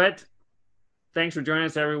that'll do it. Thanks for joining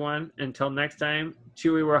us, everyone. Until next time,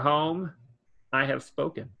 Chewie, we're home. I have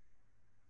spoken.